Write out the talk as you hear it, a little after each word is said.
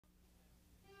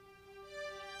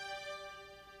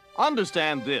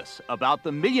Understand this about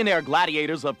the millionaire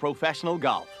gladiators of professional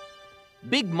golf.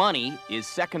 Big money is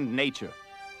second nature.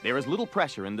 There is little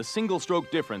pressure in the single-stroke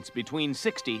difference between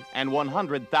 $60,000 and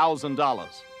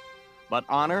 $100,000. But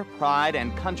honor, pride,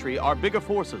 and country are bigger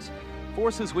forces,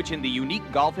 forces which in the unique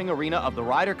golfing arena of the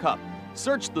Ryder Cup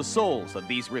search the souls of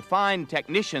these refined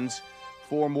technicians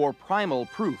for more primal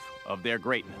proof of their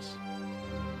greatness.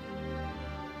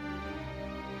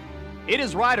 It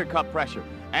is Ryder Cup pressure,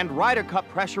 and Ryder Cup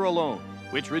pressure alone,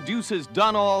 which reduces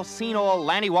done-all, seen-all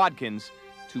Lanny Wadkins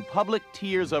to public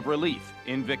tears of relief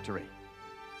in victory.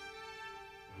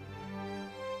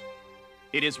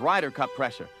 It is Ryder Cup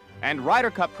pressure, and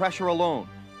Ryder Cup pressure alone,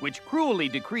 which cruelly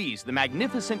decrees the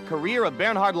magnificent career of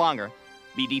Bernhard Langer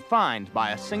be defined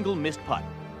by a single missed putt.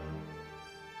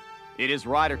 It is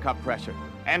Ryder Cup pressure,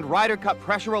 and Ryder Cup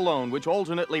pressure alone, which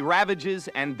alternately ravages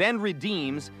and then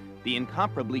redeems the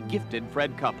incomparably gifted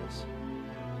Fred Couples.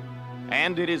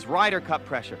 And it is Ryder Cup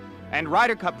pressure, and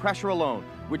Ryder Cup pressure alone,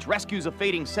 which rescues a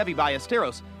fading Seve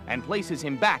Ballesteros and places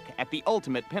him back at the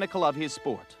ultimate pinnacle of his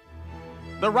sport.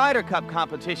 The Ryder Cup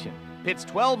competition pits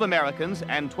 12 Americans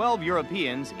and 12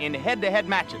 Europeans in head-to-head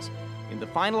matches in the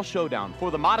final showdown for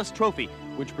the modest trophy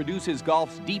which produces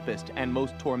golf's deepest and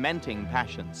most tormenting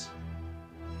passions.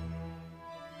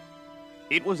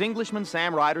 It was Englishman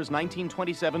Sam Ryder's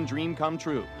 1927 dream come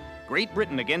true. Great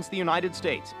Britain against the United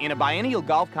States in a biennial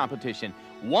golf competition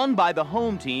won by the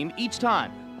home team each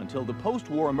time until the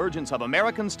post-war emergence of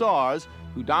American stars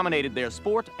who dominated their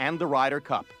sport and the Ryder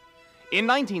Cup. In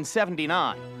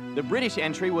 1979, the British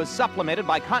entry was supplemented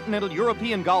by continental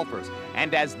European golfers,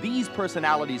 and as these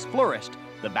personalities flourished,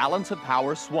 the balance of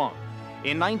power swung.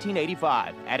 In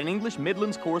 1985, at an English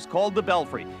Midlands course called the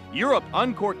Belfry, Europe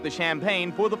uncorked the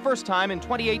champagne for the first time in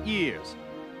 28 years.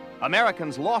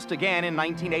 Americans lost again in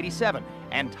 1987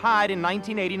 and tied in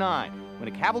 1989 when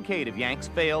a cavalcade of Yanks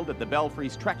failed at the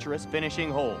Belfry's treacherous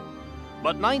finishing hole.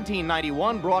 But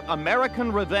 1991 brought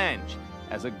American revenge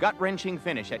as a gut-wrenching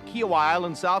finish at Kiowa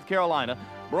Island, South Carolina,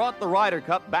 brought the Ryder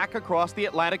Cup back across the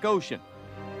Atlantic Ocean.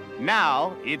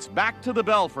 Now it's back to the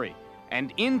Belfry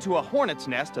and into a hornet's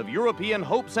nest of European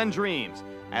hopes and dreams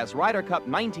as Ryder Cup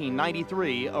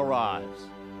 1993 arrives.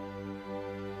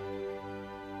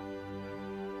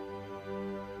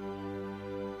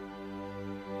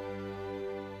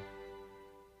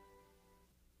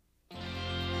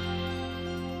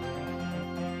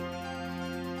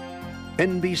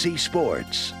 NBC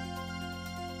Sports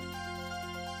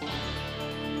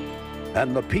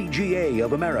and the PGA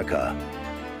of America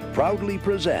proudly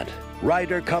present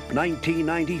Ryder Cup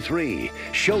 1993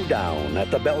 Showdown at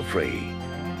the Belfry.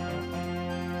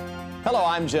 Hello,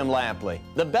 I'm Jim Lampley.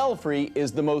 The Belfry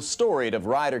is the most storied of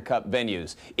Ryder Cup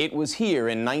venues. It was here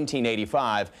in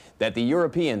 1985 that the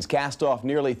Europeans cast off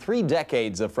nearly 3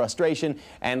 decades of frustration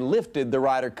and lifted the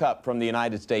Ryder Cup from the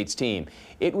United States team.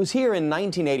 It was here in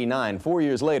 1989, 4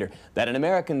 years later, that an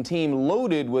American team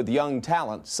loaded with young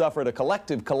talent suffered a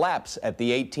collective collapse at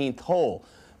the 18th hole.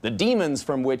 The demons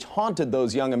from which haunted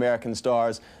those young American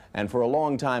stars and for a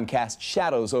long time cast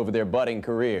shadows over their budding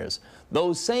careers.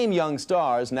 Those same young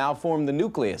stars now form the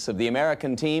nucleus of the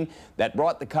American team that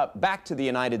brought the Cup back to the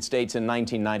United States in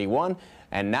 1991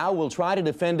 and now will try to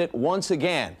defend it once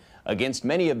again against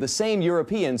many of the same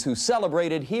Europeans who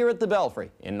celebrated here at the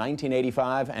Belfry in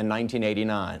 1985 and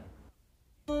 1989.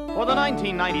 For the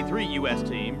 1993 U.S.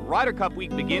 team, Ryder Cup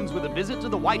week begins with a visit to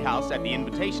the White House at the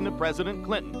invitation of President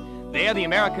Clinton. There, the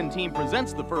American team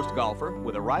presents the first golfer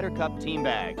with a Ryder Cup team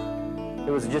bag.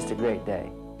 It was just a great day,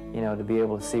 you know, to be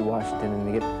able to see Washington and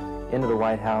to get into the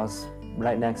White House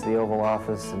right next to the Oval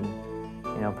Office. And,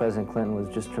 you know, President Clinton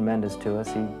was just tremendous to us.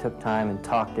 He took time and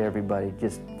talked to everybody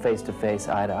just face to face,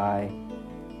 eye to eye.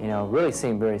 You know, really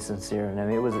seemed very sincere. And I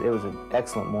mean, it was an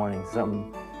excellent morning,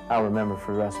 something I'll remember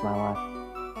for the rest of my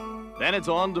life. Then it's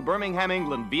on to Birmingham,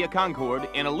 England via Concorde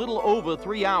in a little over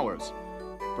 3 hours.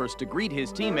 First to greet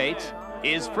his teammates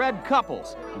is Fred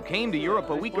Couples, who came to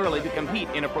Europe a week early to compete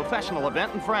in a professional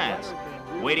event in France.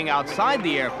 Waiting outside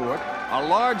the airport, a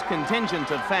large contingent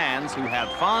of fans who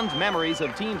have fond memories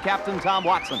of team captain Tom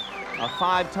Watson, a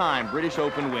 5-time British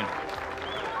Open winner.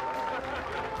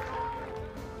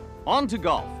 On to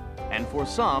golf, and for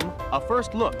some, a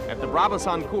first look at the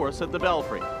Brabazon course at the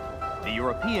Belfry. The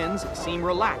Europeans seem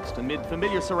relaxed amid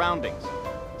familiar surroundings.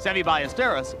 Seve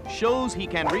Ballesteros shows he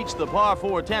can reach the par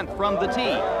 4 10th from the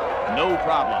tee. No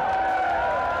problem.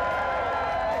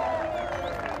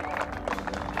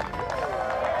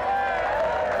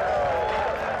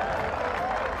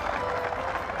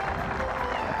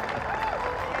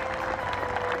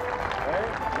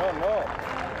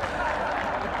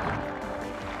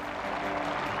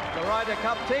 The Ryder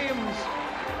Cup teams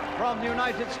from the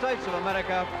United States of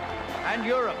America and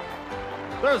Europe.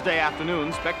 Thursday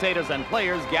afternoon, spectators and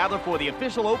players gather for the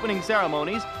official opening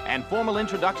ceremonies and formal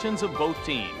introductions of both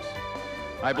teams.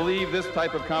 I believe this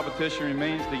type of competition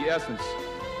remains the essence,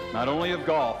 not only of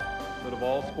golf, but of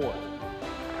all sport.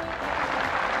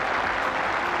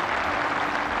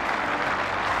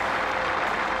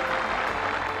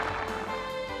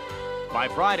 By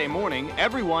Friday morning,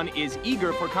 everyone is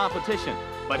eager for competition,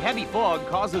 but heavy fog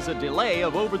causes a delay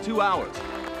of over 2 hours.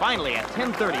 Finally, at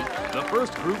 10:30, the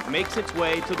first group makes its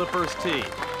way to the first tee.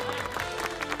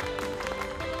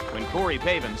 When Corey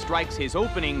Pavin strikes his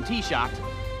opening tee shot,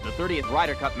 the 30th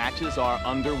Ryder Cup matches are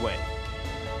underway.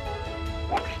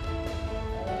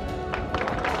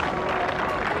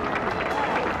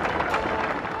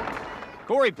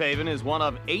 Corey Pavin is one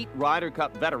of 8 Ryder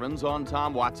Cup veterans on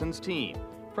Tom Watson's team.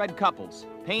 Fred Couples,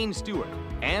 Payne Stewart,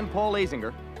 and Paul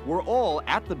Azinger were all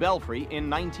at the Belfry in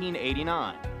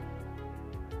 1989.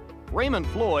 Raymond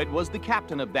Floyd was the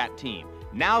captain of that team.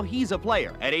 Now he's a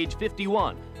player at age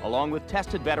 51, along with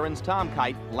tested veterans Tom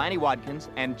Kite, Lanny Wadkins,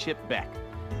 and Chip Beck.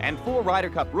 And 4 Ryder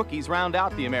Cup rookies round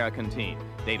out the American team: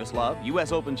 Davis Love,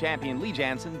 U.S. Open champion Lee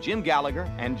Janzen, Jim Gallagher,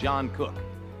 and John Cook.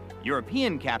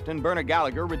 European captain Bernard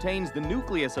Gallagher retains the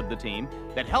nucleus of the team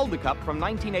that held the cup from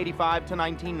 1985 to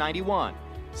 1991.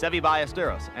 Seve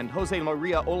Ballesteros and Jose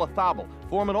Maria Olazabal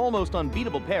form an almost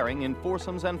unbeatable pairing in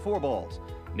foursomes and fourballs.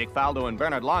 Nick Faldo and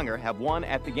Bernard Langer have won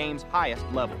at the game's highest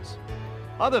levels.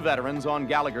 Other veterans on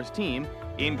Gallagher's team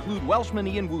include Welshman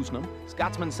Ian Woosnam,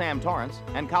 Scotsman Sam Torrance,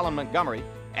 and Colin Montgomery,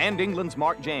 and England's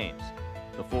Mark James.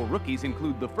 The 4 rookies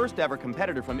include the first ever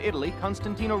competitor from Italy,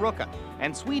 Constantino Rocca,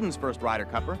 and Sweden's first Ryder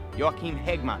Cupper, Joachim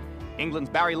Hegman. England's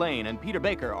Barry Lane and Peter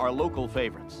Baker are local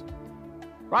favorites.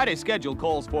 Friday's schedule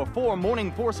calls for 4 morning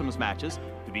foursomes matches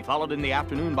to be followed in the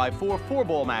afternoon by 4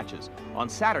 four-ball matches. On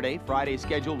Saturday, Friday's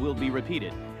schedule will be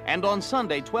repeated. And on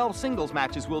Sunday, 12 singles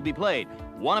matches will be played,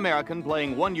 1 American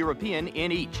playing 1 European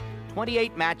in each.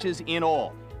 28 matches in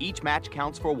all. Each match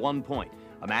counts for 1 point.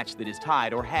 A match that is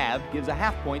tied or halved gives a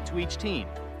half point to each team.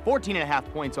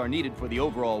 14.5 points are needed for the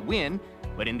overall win,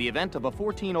 but in the event of a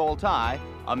 14-all tie,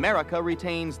 America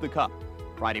retains the cup.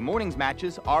 Friday morning's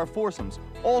matches are foursomes,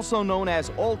 also known as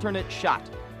alternate shot.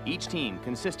 Each team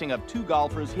consisting of 2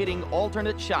 golfers hitting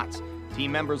alternate shots.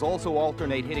 Team members also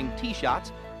alternate hitting tee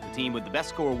shots. The team with the best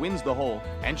score wins the hole,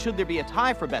 and should there be a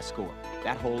tie for best score,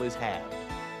 that hole is halved.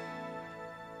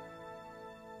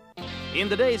 In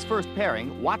the day's first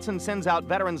pairing, Watson sends out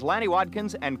veterans Lanny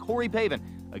Wadkins and Corey Pavin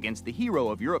against the hero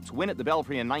of Europe's win at the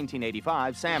Belfry in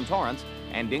 1985, Sam Torrance,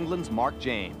 and England's Mark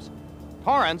James.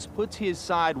 Torrance puts his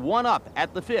side 1 up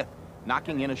at the 5th,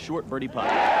 knocking in a short birdie putt.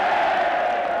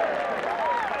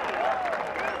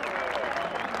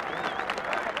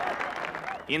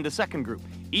 In the second group,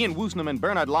 Ian Woosnam and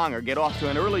Bernard Langer get off to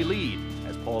an early lead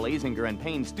as Paul Azinger and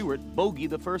Payne Stewart bogey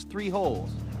the first 3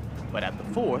 holes. But at the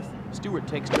 4th, Stewart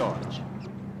takes charge.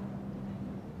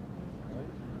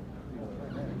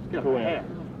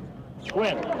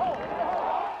 Swing.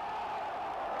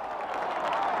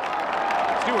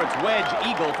 Stewart's wedge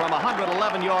eagle from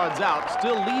 111 yards out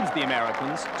still leads the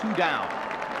Americans 2 down.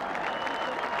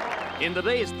 In the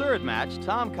day's third match,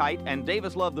 Tom Kite and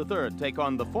Davis Love III take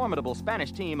on the formidable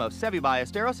Spanish team of Seve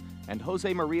Ballesteros and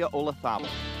Jose Maria Olazabal.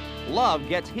 Love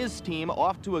gets his team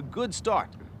off to a good start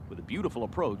with a beautiful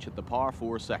approach at the par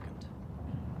 4 second.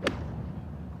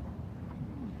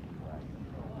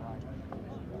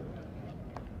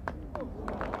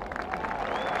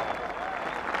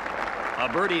 A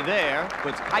birdie there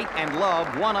puts Kite and Love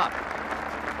 1 up.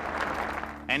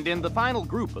 And in the final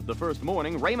group of the first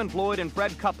morning, Raymond Floyd and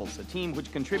Fred Couples, a team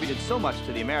which contributed so much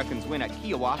to the Americans' win at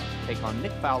Kiowa, take on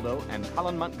Nick Faldo and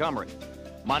Colin Montgomery.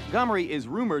 Montgomery is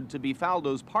rumored to be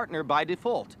Faldo's partner by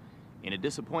default. In a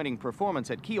disappointing performance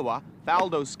at Kiowa,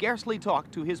 Faldo scarcely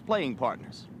talked to his playing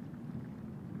partners.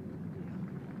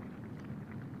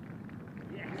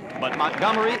 But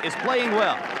Montgomery is playing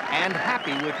well and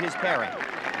happy with his pairing.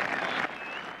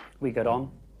 We get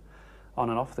on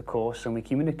and off the course, and we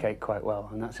communicate quite well,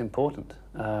 and that's important.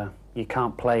 You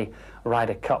can't play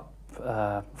Ryder Cup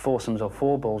foursomes or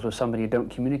fourballs with somebody you don't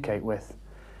communicate with.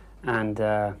 And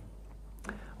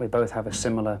we both have a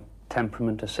similar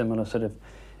temperament, a similar sort of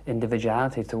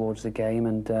individuality towards the game,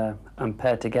 and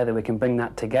paired together, we can bring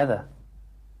that together.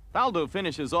 Faldo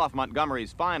finishes off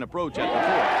Montgomery's fine approach at the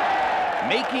 4th,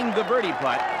 making the birdie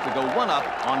putt to go 1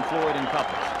 up on Floyd and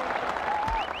Couples.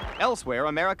 Elsewhere,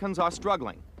 Americans are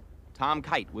struggling. Tom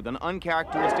Kite with an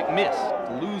uncharacteristic miss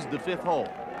to lose the 5th hole,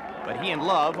 but he and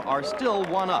Love are still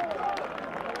 1 up.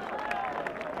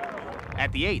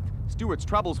 At the 8th, Stewart's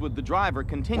troubles with the driver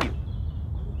continue.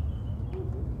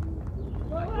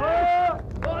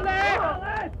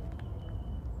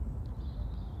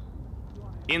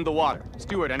 In the water,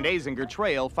 Stewart and Azinger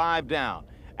trail 5 down.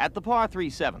 At the par 3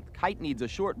 7th, Kite needs a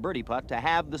short birdie putt to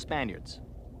have the Spaniards.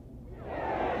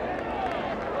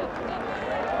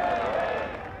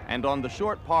 And on the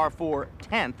short par 4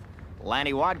 10th,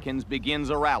 Lanny Wadkins begins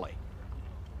a rally.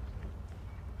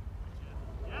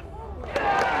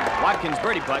 Watkins'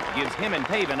 birdie putt gives him and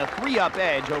Pavin a 3-up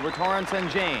edge over Torrance and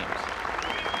James.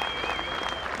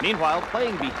 Meanwhile,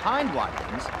 playing behind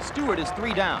Watkins, Stewart is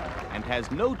 3 down and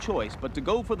has no choice but to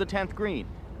go for the 10th green,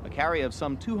 a carry of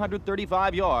some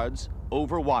 235 yards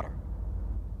over water.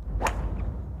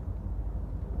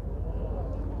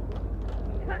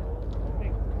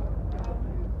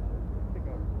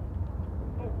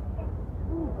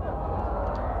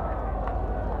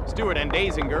 Stewart and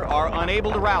Azinger are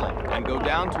unable to rally and go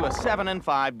down to a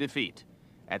 7-5 defeat.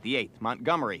 At the 8th,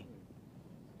 Montgomery.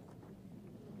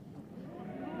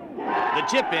 The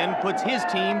chip-in puts his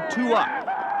team 2 up.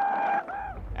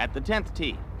 At the 10th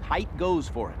tee, Kite goes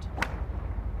for it.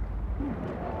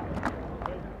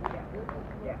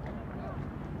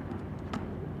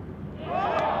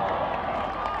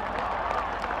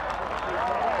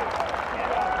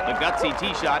 The gutsy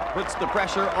tee shot puts the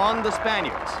pressure on the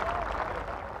Spaniards.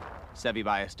 Seve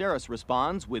Ballesteros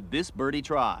responds with this birdie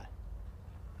try.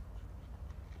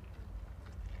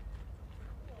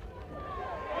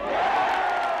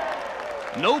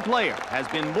 No player has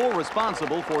been more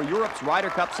responsible for Europe's Ryder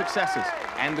Cup successes,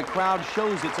 and the crowd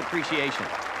shows its appreciation.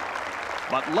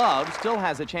 But Love still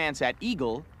has a chance at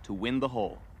eagle to win the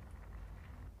hole.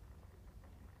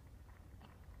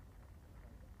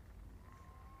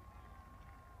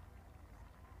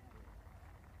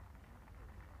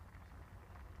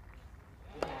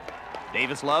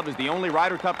 Davis Love is the only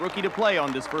Ryder Cup rookie to play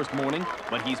on this first morning,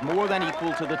 but he's more than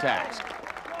equal to the task.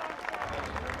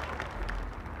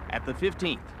 At the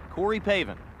 15th, Corey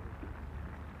Pavin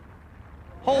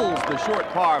holds the short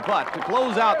par putt to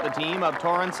close out the team of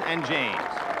Torrance and James.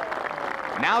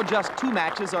 Now just 2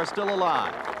 matches are still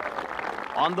alive.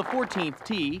 On the 14th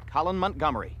tee, Colin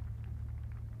Montgomery.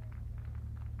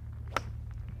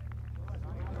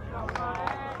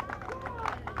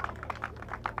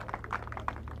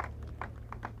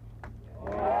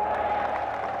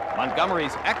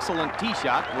 Montgomery's excellent tee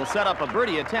shot will set up a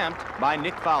birdie attempt by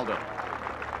Nick Faldo.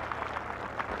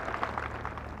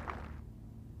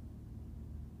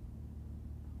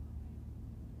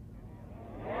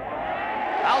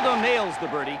 Faldo nails the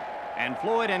birdie, and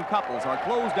Floyd and Couples are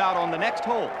closed out on the next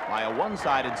hole by a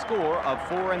one-sided score of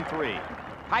 4-3.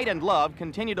 Kite and Love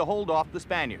continue to hold off the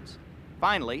Spaniards.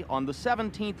 Finally, on the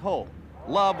 17th hole,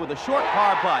 Love with a short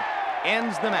par putt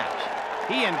ends the match.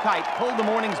 He and Kite pulled the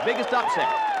morning's biggest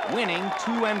upset, winning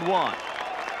 2-1.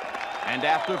 And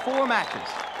after 4 matches,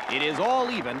 it is all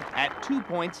even at 2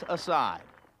 points aside.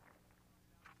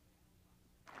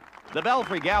 The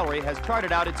Belfry Gallery has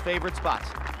charted out its favorite spots.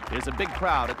 There's a big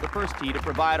crowd at the first tee to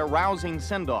provide a rousing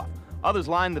send-off. Others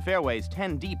line the fairways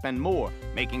 10 deep and more,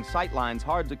 making sight lines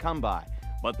hard to come by.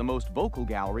 But the most vocal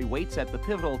gallery waits at the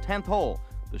pivotal 10th hole,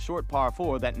 the short par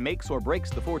 4 that makes or breaks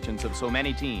the fortunes of so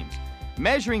many teams.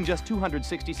 Measuring just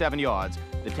 267 yards,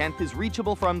 the 10th is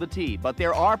reachable from the tee, but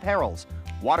there are perils.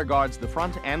 Water guards the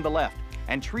front and the left,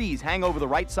 and trees hang over the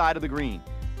right side of the green.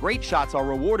 Great shots are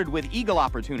rewarded with eagle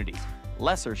opportunities.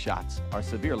 Lesser shots are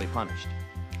severely punished.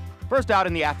 First out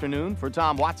in the afternoon for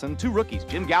Tom Watson, 2 rookies,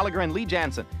 Jim Gallagher and Lee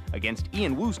Janzen, against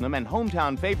Ian Woosnam and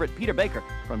hometown favorite Peter Baker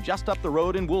from just up the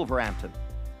road in Wolverhampton.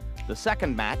 The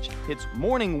second match pits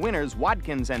morning winners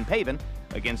Watkins and Pavin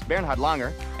against Bernhard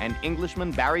Langer and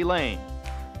Englishman Barry Lane.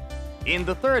 In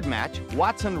the third match,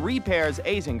 Watson repairs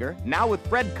Azinger, now with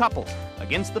Fred Couples,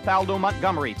 against the Faldo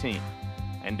Montgomery team.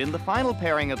 And in the final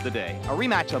pairing of the day, a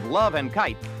rematch of Love and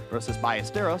Kite versus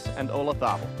Ballesteros and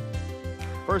Olazabal.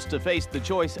 First to face the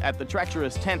choice at the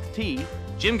treacherous 10th tee,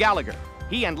 Jim Gallagher.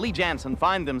 He and Lee Janzen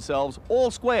find themselves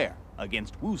all square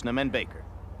against Woosnam and Baker.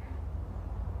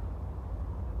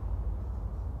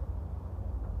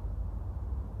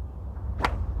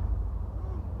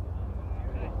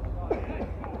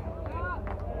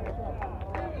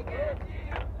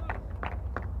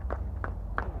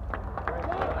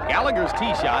 Gallagher's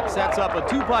tee shot sets up a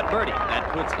 2-putt birdie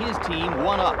that puts his team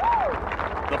 1 up.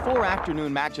 The 4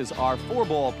 afternoon matches are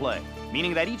 4-ball play,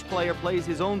 meaning that each player plays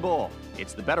his own ball.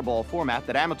 It's the better ball format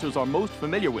that amateurs are most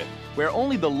familiar with, where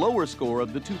only the lower score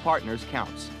of the 2 partners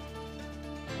counts.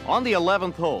 On the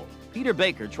 11th hole, Peter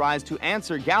Baker tries to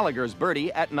answer Gallagher's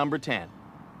birdie at number 10.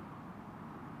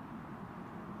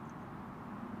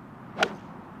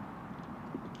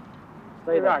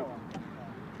 Stay right.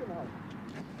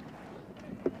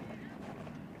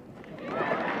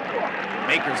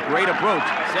 Baker's great approach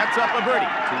sets up a birdie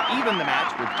to even the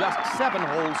match with just 7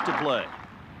 holes to play.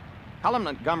 Colin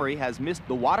Montgomery has missed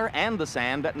the water and the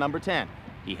sand at number 10.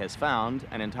 He has found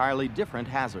an entirely different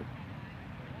hazard.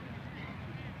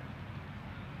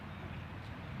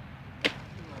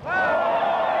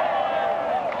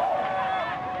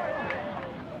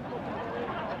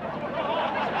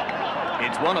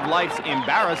 It's one of life's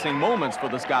embarrassing moments for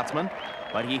the Scotsman,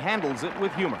 but he handles it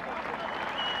with humor.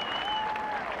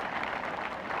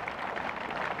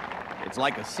 It's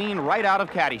like a scene right out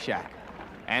of Caddyshack.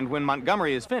 And when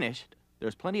Montgomery is finished,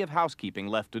 there's plenty of housekeeping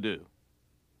left to do.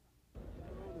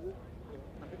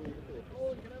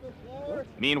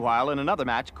 Meanwhile, in another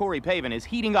match, Corey Pavin is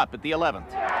heating up at the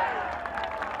 11th.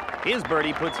 His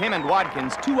birdie puts him and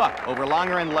Watkins 2 up over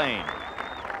Longer and Lane.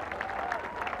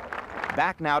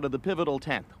 Back now to the pivotal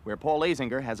 10th, where Paul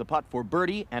Azinger has a putt for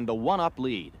birdie and a 1-up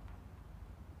lead.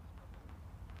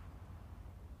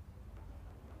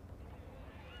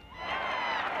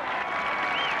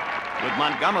 With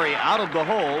Montgomery out of the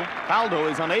hole, Faldo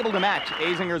is unable to match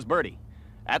Azinger's birdie.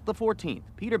 At the 14th,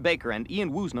 Peter Baker and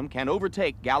Ian Woosnam can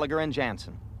overtake Gallagher and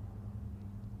Jansen.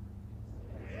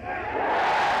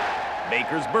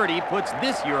 Baker's birdie puts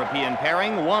this European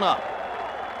pairing 1 up.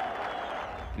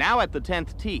 Now at the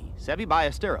 10th tee, Seve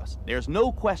Ballesteros, there's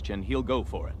no question he'll go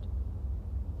for it.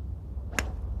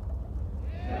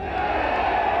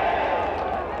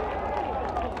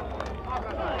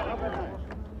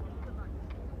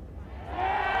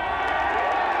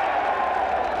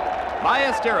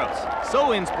 Ballesteros,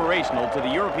 so inspirational to the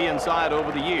European side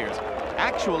over the years,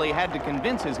 actually had to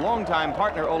convince his longtime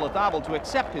partner Olazabal to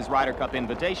accept his Ryder Cup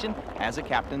invitation as a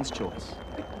captain's choice.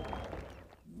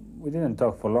 We didn't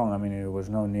talk for long. I mean, there was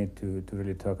no need to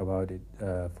really talk about it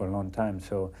for a long time.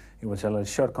 So it was a little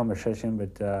short conversation,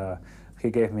 but he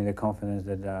gave me the confidence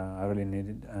that I really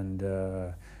needed.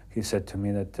 And he said to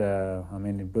me that, I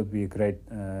mean, it would be great,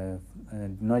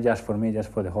 not just for me,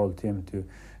 just for the whole team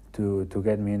to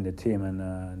get me in the team.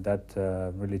 And that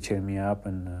really cheered me up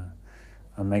and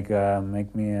make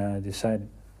me decide.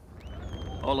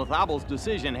 Olazabal's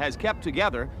decision has kept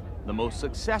together the most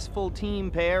successful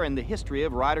team pair in the history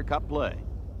of Ryder Cup play.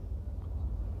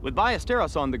 With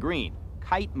Ballesteros on the green,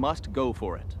 Kite must go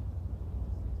for it.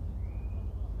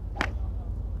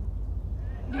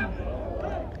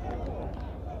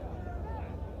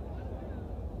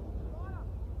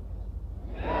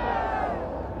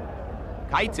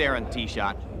 Kite's errant tee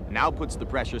shot now puts the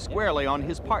pressure squarely on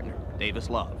his partner,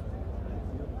 Davis Love.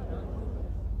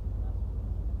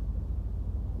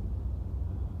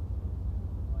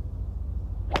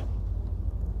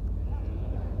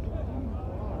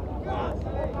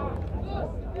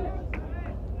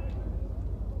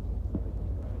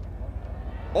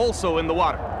 Also in the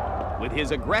water. With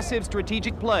his aggressive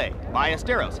strategic play,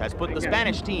 Ballesteros has put the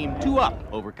Spanish team 2 up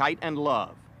over Kite and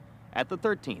Love. At the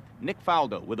 13th, Nick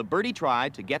Faldo with a birdie try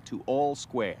to get to all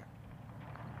square.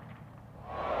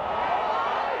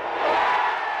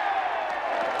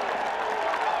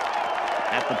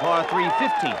 At the par 3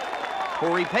 15th,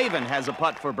 Corey Pavin has a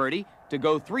putt for birdie to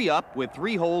go 3 up with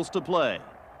 3 holes to play.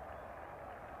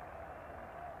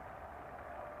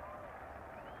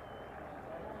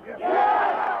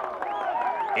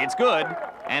 It's good,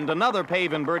 and another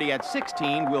Pavin birdie at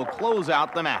 16 will close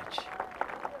out the match.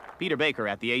 Peter Baker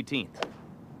at the 18th.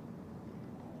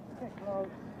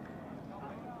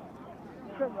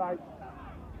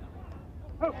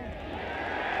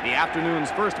 The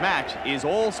afternoon's first match is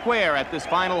all square at this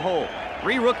final hole.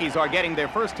 3 rookies are getting their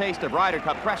first taste of Ryder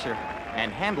Cup pressure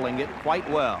and handling it quite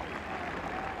well.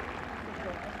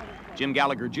 Jim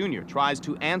Gallagher Jr. tries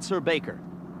to answer Baker.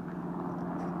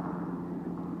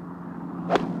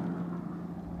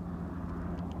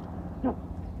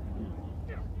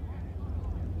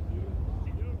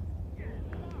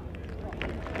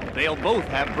 They'll both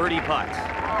have birdie putts.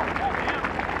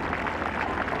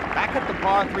 Back at the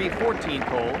par 3 14th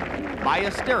hole,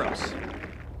 Ballesteros.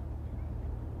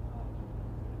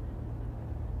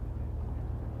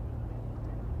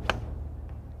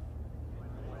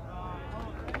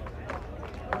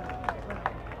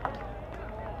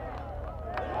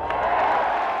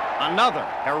 Another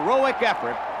heroic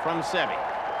effort from Seve.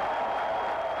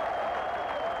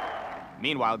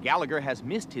 Meanwhile, Gallagher has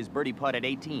missed his birdie putt at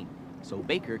 18. So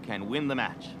Baker can win the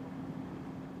match.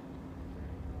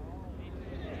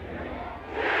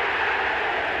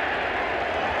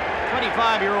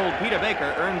 "25-year-old Peter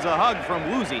Baker earns a hug from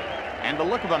Woozy and a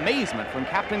look of amazement from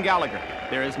Captain Gallagher.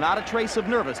 There is not a trace of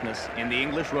nervousness in the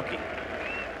English rookie.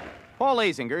 Paul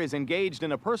Azinger is engaged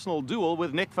in a personal duel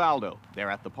with Nick Faldo.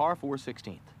 They're at the par 4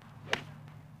 16th.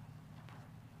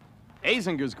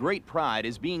 Azinger's great pride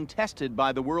is being tested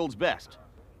by the world's best.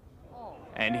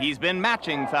 And he's been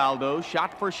matching Faldo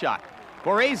shot for shot.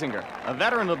 For Azinger, a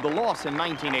veteran of the loss in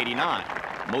 1989,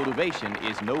 motivation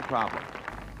is no problem.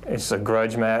 It's a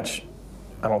grudge match.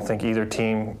 I don't think either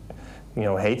team,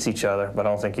 hates each other, but I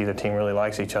don't think either team really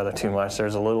likes each other too much.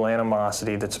 There's a little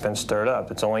animosity that's been stirred up.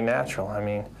 It's only natural. I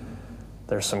mean,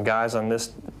 there's some guys on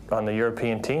the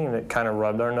European team that kind of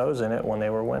rubbed their nose in it when they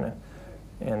were winning,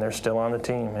 and they're still on the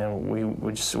team. And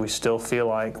we still feel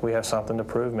like we have something to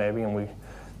prove, maybe, and we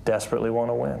desperately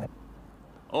want to win.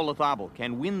 Olazabal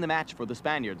can win the match for the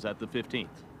Spaniards at the 15th.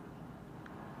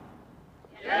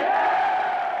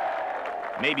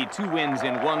 Maybe 2 wins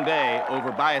in one day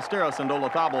over Ballesteros and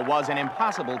Olazabal was an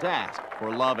impossible task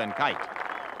for Love and Kite.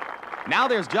 Now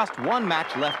there's just one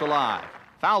match left alive.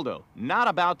 Faldo not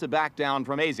about to back down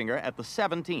from Azinger at the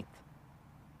 17th.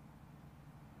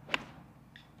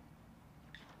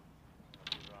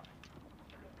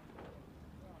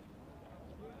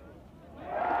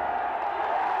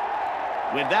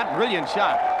 With that brilliant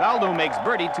shot, Faldo makes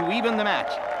birdie to even the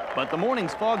match. But the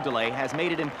morning's fog delay has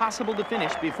made it impossible to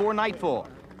finish before nightfall.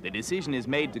 The decision is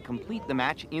made to complete the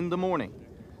match in the morning.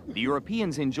 The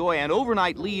Europeans enjoy an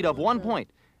overnight lead of 1 point,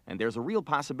 and there's a real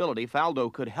possibility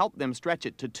Faldo could help them stretch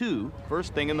it to 2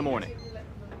 first thing in the morning.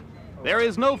 There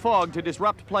is no fog to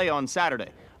disrupt play on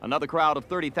Saturday. Another crowd of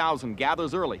 30,000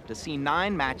 gathers early to see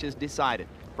 9 matches decided.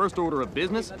 First order of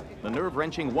business, the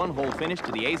nerve-wrenching 1-hole finish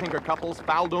to the Azinger couple's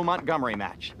Faldo-Montgomery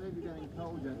match.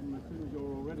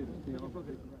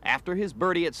 After his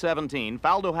birdie at 17,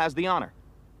 Faldo has the honor.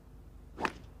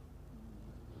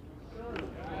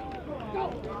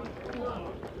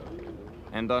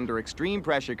 And under extreme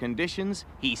pressure conditions,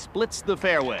 he splits the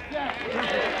fairway.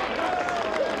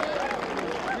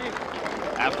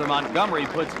 After Montgomery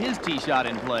puts his tee shot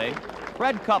in play,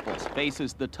 Fred Couples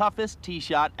faces the toughest tee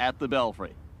shot at the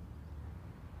Belfry.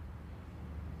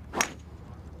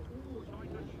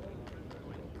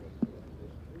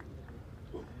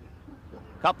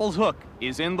 Couples' hook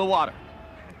is in the water,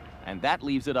 and that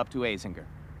leaves it up to Azinger.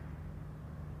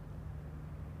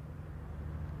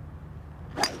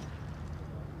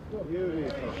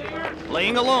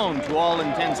 Playing alone to all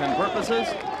intents and purposes,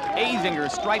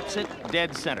 Azinger stripes it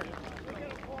dead center.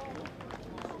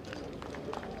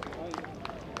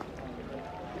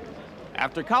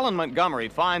 After Colin Montgomery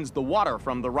finds the water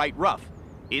from the right rough,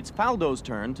 it's Faldo's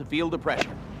turn to feel the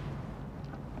pressure.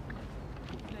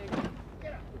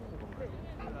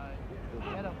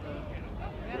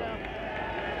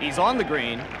 He's on the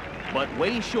green, but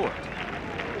way short.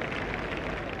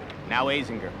 Now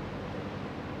Azinger.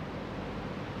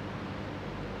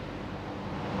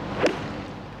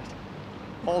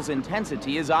 Paul's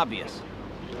intensity is obvious,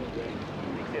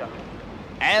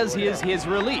 as is his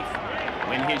relief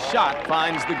when his shot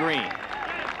finds the green.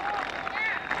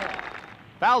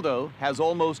 Faldo has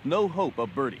almost no hope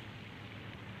of birdie.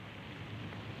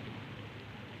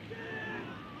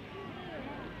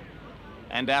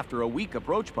 And after a weak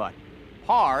approach putt,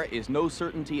 par is no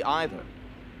certainty either.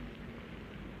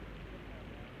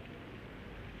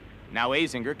 Now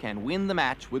Azinger can win the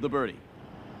match with a birdie.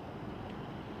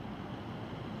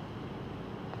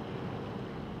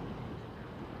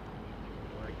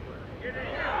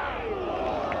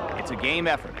 It's a game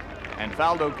effort, and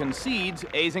Faldo concedes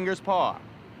Azinger's par.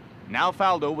 Now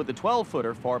Faldo with the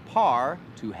 12-footer for par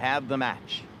to have the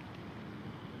match.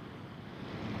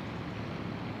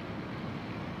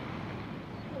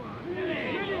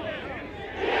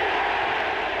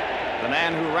 The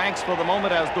man who ranks for the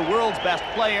moment as the world's best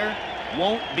player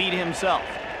won't beat himself.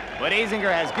 But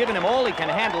Azinger has given him all he can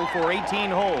handle for 18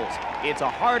 holes. It's a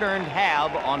hard-earned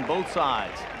have on both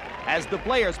sides. As the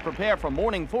players prepare for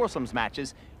morning foursomes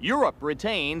matches, Europe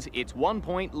retains its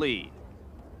 1-point lead.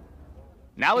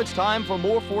 Now it's time for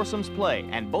more foursomes play,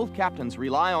 and both captains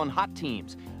rely on hot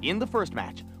teams. In the first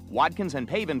match, Watkins and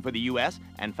Pavin for the U.S.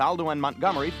 and Faldo and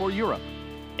Montgomery for Europe.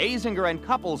 Azinger and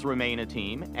Couples remain a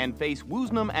team and face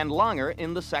Woosnam and Langer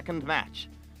in the second match.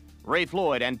 Ray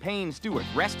Floyd and Payne Stewart,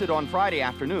 rested on Friday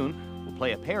afternoon, will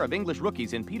play a pair of English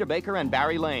rookies in Peter Baker and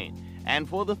Barry Lane. And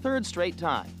for the third straight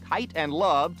time, Kite and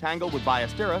Love tangle with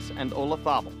Ballesteros and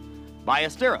Olazabal.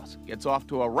 Ballesteros gets off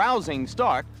to a rousing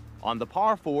start on the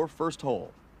par 4 first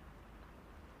hole.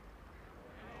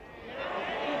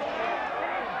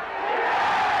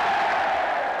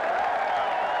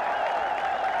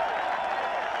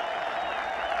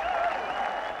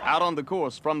 Out on the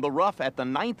course from the rough at the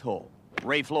 9th hole,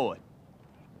 Ray Floyd.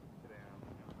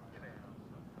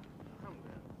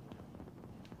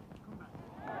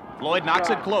 Floyd knocks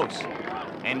it close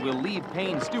and will leave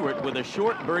Payne Stewart with a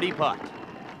short birdie putt.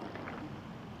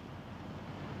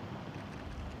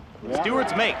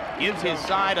 Stewart's make gives his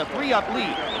side a 3-up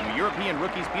lead over European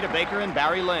rookies Peter Baker and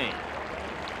Barry Lane.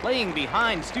 Playing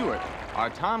behind Stewart are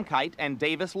Tom Kite and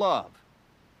Davis Love.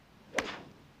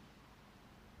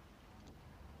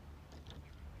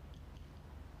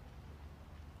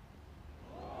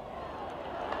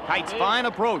 Kite's fine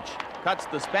approach cuts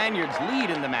the Spaniards' lead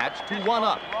in the match to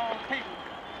 1-up.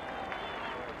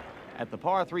 At the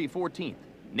par 3 14th,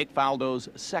 Nick Faldo's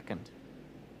second.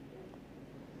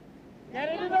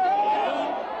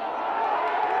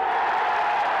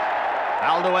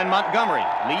 Faldo and Montgomery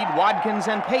lead Watkins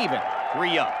and Pavin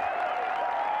 3-up.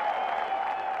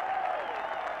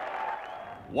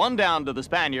 1 down to the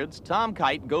Spaniards. Tom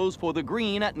Kite goes for the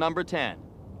green at number 10.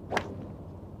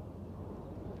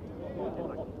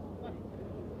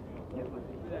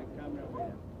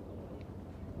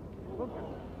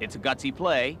 It's a gutsy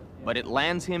play, but it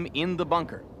lands him in the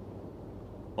bunker.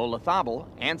 Olazabal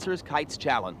answers Kite's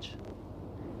challenge.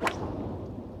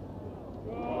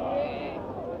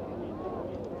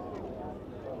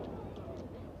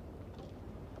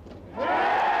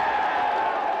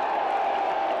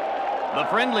 The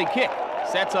friendly kick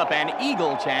sets up an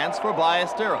eagle chance for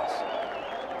Ballesteros.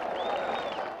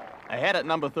 Ahead at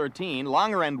number 13,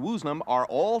 Langer and Woosnam are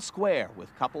all square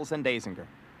with Couples and Azinger.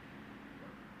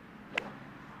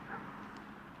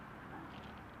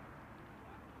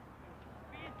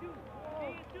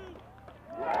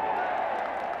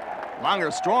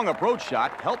 Langer's strong approach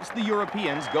shot helps the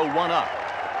Europeans go 1-up.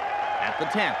 At the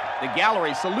 10th, the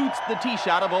gallery salutes the tee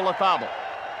shot of Olazabal.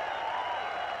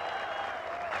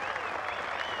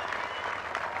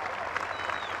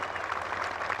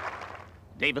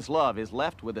 Davis Love is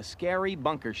left with a scary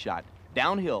bunker shot,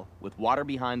 downhill with water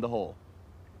behind the hole.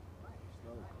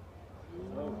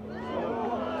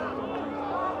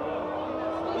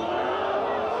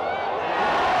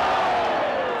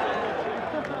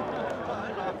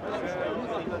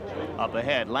 Up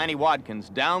ahead, Lanny Watkins,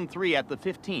 down 3 at the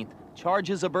 15th,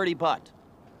 charges a birdie putt.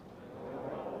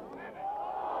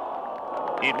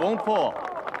 It won't fall,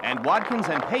 and Watkins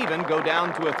and Pavin go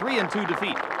down to a 3-2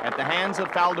 defeat at the hands of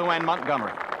Faldo and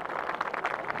Montgomery.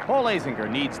 Paul Azinger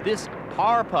needs this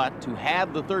par putt to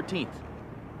have the 13th.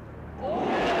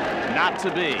 Not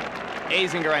to be.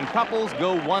 Azinger and Couples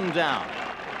go 1 down.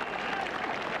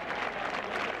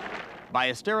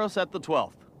 Ballesteros at the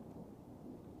 12th.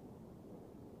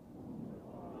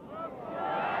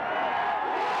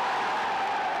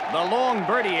 The long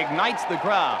birdie ignites the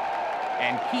crowd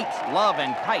and keeps Love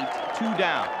and Kite 2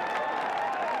 down.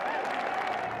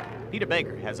 Peter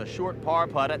Baker has a short par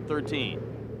putt at 13.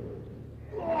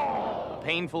 A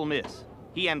painful miss.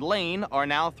 He and Lane are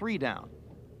now 3 down.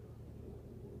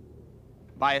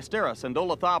 Ballesteros and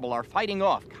Olazabal are fighting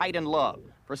off Kite and Love.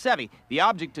 For Seve, the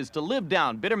object is to live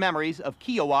down bitter memories of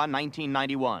Kiowa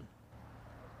 1991.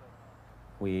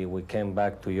 We came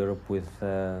back to Europe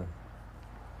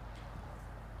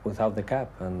without the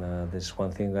cap, and this is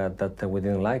one thing that we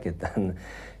didn't like it, and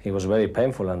it was very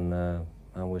painful, and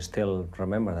we still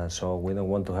remember that, so we don't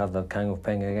want to have that kind of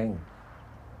pain again.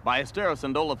 Ballesteros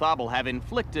and Olazabal have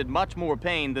inflicted much more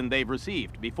pain than they've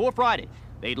received. Before Friday,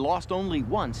 they'd lost only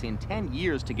once in 10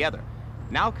 years together.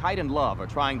 Now Kite and Love are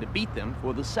trying to beat them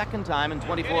for the second time in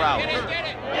 24 hours.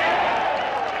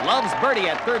 Love's birdie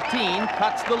at 13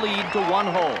 cuts the lead to 1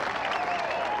 hole.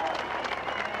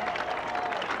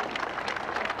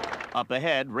 Up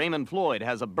ahead, Raymond Floyd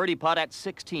has a birdie putt at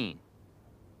 16.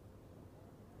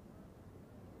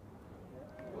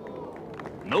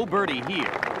 No birdie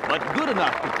here, but good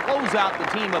enough to close out the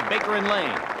team of Baker and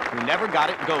Lane, who never got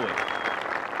it going.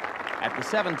 At the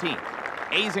 17th,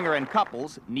 Azinger and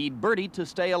Couples need birdie to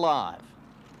stay alive.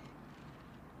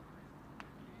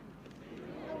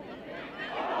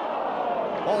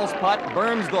 Paul's putt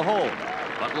burns the hole,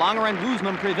 but Langer and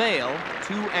Woosnam prevail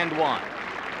 2-1.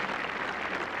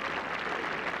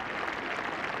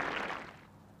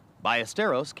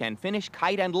 Ballesteros can finish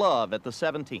Kite and Love at the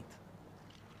 17th.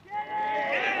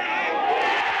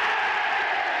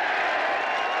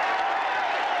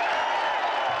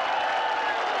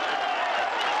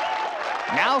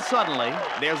 Now suddenly,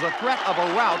 there's a threat of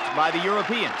a rout by the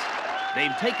Europeans.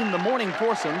 They've taken the morning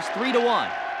foursomes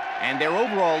 3-1, and their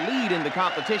overall lead in the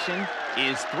competition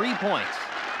is 3 points.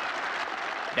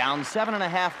 Down 7.5,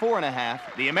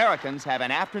 4.5, the Americans have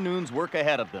an afternoon's work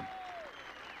ahead of them.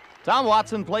 Tom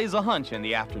Watson plays a hunch in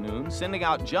the afternoon, sending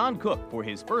out John Cook for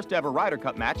his first ever Ryder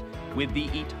Cup match with the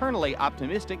eternally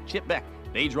optimistic Chip Beck.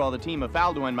 They draw the team of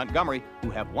Faldo and Montgomery,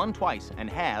 who have won twice and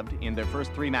halved in their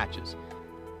first 3 matches.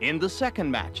 In the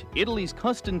second match, Italy's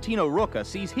Costantino Rocca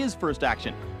sees his first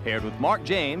action, paired with Mark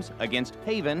James against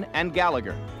Pavin and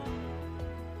Gallagher.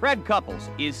 Fred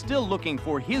Couples is still looking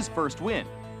for his first win.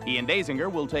 He and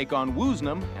Azinger will take on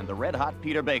Woosnam and the red-hot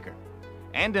Peter Baker.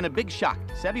 And in a big shock,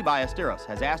 Seve Ballesteros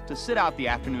has asked to sit out the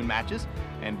afternoon matches,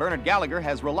 and Bernard Gallagher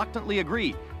has reluctantly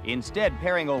agreed, instead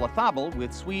pairing Olazabal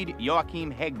with Swede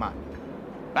Joachim Hegman.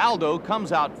 Faldo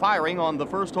comes out firing on the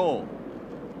first hole.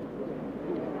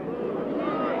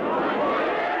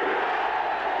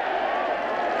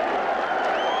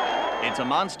 It's a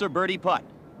monster birdie putt,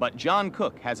 but John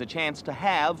Cook has a chance to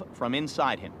have from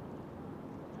inside him.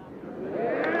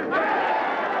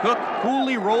 Cook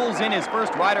coolly rolls in his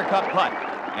first Ryder Cup putt,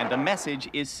 and a message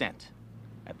is sent.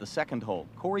 At the second hole,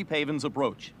 Corey Pavin's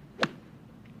approach.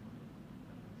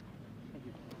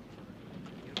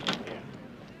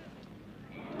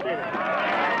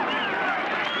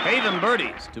 Pavin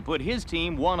birdies to put his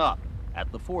team one up.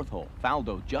 At the fourth hole,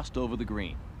 Faldo just over the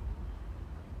green.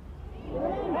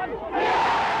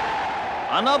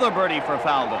 Another birdie for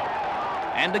Faldo.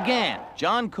 And again,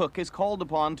 John Cook is called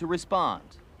upon to respond.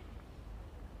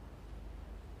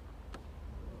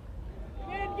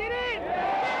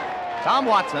 Tom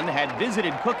Watson had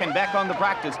visited Cook and Beck on the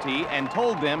practice tee and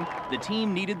told them the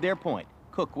team needed their point.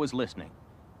 Cook was listening.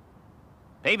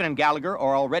 Pavin and Gallagher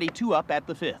are already 2 up at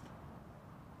the 5th.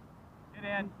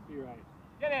 Get in. You're right.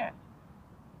 Get in.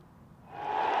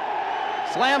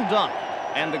 Slam dunk,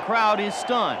 and the crowd is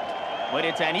stunned. But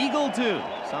it's an eagle, too,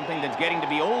 something that's getting to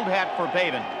be old hat for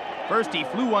Pavin. First, he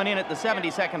flew one in at the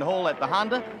 72nd hole at the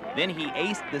Honda, then he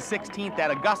aced the 16th at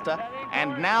Augusta,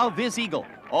 and now this eagle,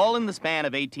 all in the span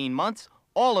of 18 months,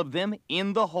 all of them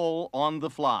in the hole on the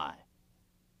fly.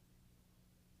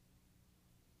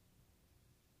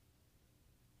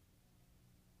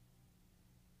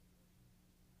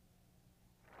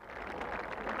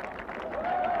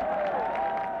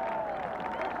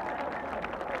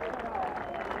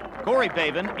 Corey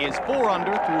Pavin is 4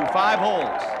 under through 5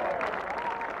 holes.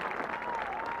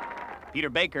 Peter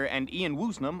Baker and Ian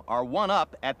Woosnam are 1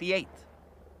 up at the 8th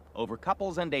over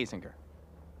Couples and Azinger.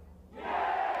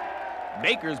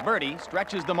 Baker's birdie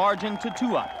stretches the margin to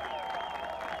 2 up.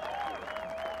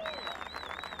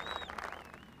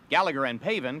 Gallagher and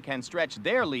Pavin can stretch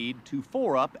their lead to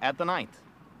 4 up at the 9th.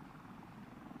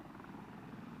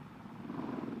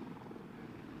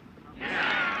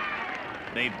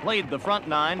 They've played the front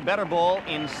 9 better ball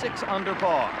in 6 under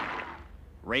par.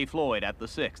 Ray Floyd at the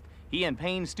 6th. He and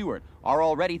Payne Stewart are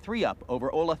already 3 up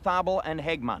over Olazabal and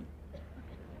Hegman.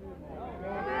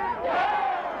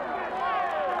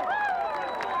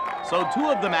 So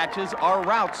 2 of the matches are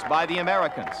routs by the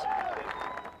Americans.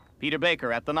 Peter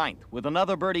Baker at the 9th with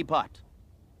another birdie putt.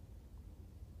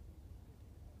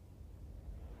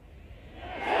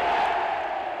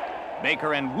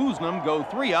 Baker and Woosnam go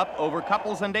 3 up over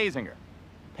Couples and Azinger.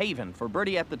 Pavin for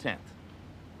birdie at the 10th.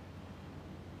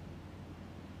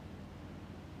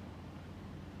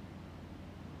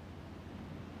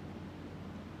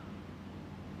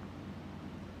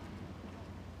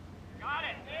 Got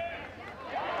it.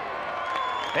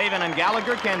 Pavin and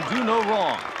Gallagher can do no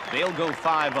wrong. They'll go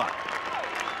 5 up.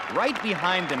 Right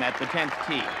behind them at the 10th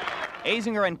tee,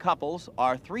 Azinger and Couples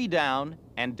are 3 down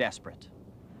and desperate.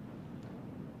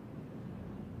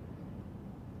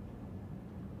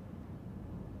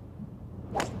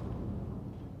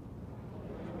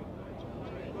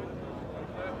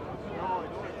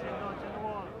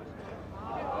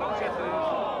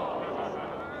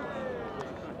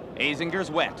 Azinger's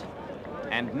wet,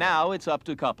 and now it's up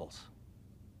to Couples.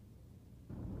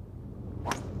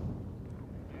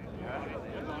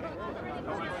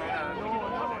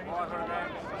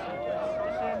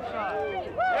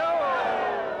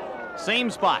 Same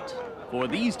spot. For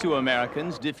these 2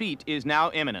 Americans, defeat is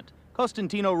now imminent.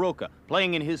 Costantino Rocca,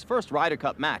 playing in his first Ryder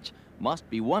Cup match, must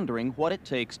be wondering what it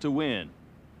takes to win.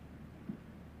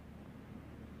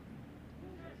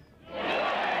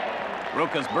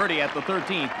 Rocca's birdie at the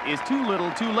 13th is too little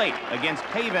too late against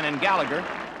Pavin and Gallagher,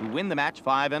 who win the match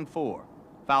 5 and 4.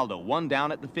 Faldo 1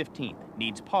 down at the 15th,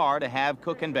 needs par to have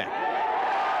Cook and Beck.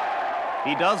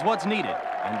 He does what's needed,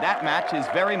 and that match is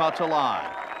very much alive.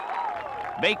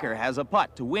 Baker has a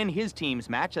putt to win his team's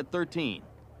match at 13.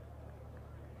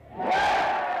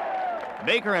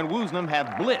 Baker and Woosnam have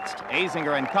blitzed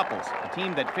Azinger and Couples, a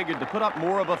team that figured to put up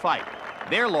more of a fight.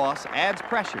 Their loss adds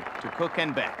pressure to Cook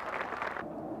and Beck.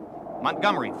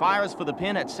 Montgomery fires for the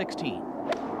pin at 16.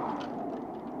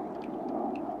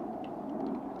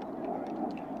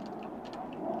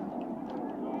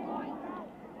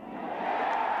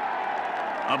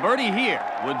 A birdie here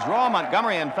would draw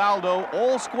Montgomery and Faldo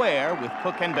all square with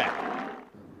Cook and Beck.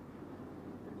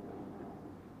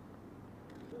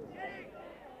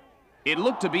 It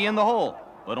looked to be in the hole,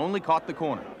 but only caught the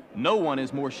corner. No one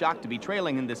is more shocked to be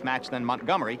trailing in this match than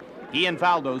Montgomery. He and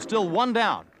Faldo still one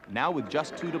down, now with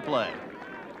just 2 to play.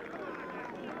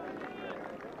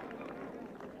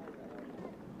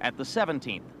 At the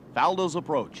 17th, Faldo's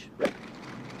approach.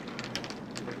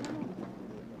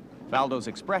 Faldo's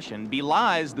expression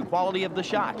belies the quality of the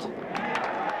shot.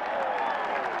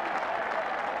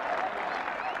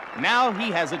 Now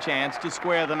he has a chance to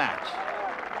square the match.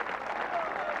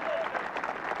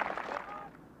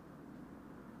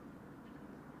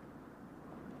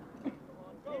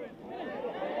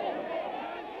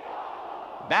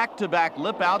 Back-to-back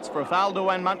lip-outs for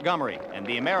Faldo and Montgomery, and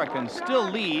the Americans still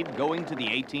lead going to the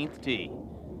 18th tee.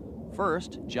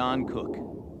 First, John Cook.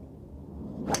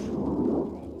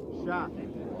 Shot.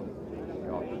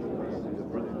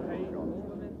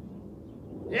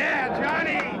 Yeah,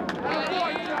 Johnny!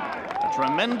 A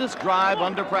tremendous drive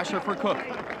under pressure for Cook.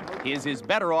 His is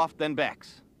better off than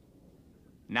Beck's.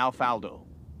 Now Faldo.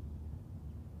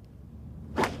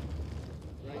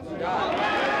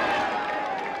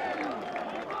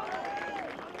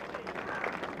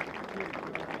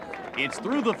 It's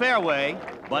through the fairway,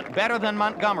 but better than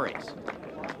Montgomery's.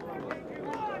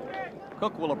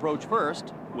 Cook will approach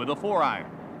first with a 4-iron.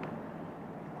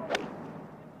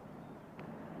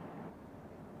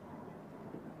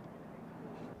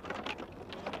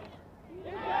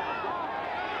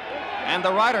 And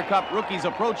the Ryder Cup rookie's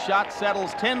approach shot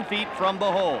settles 10 feet from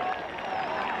the hole.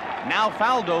 Now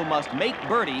Faldo must make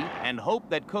birdie and hope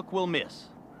that Cook will miss.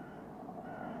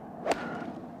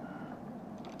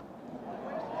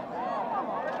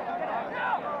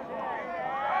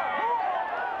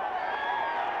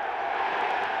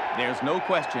 There's no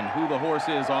question who the horse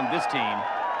is on this team.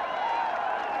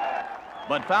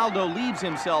 But Faldo leaves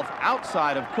himself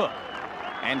outside of Cook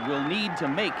and will need to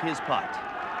make his putt.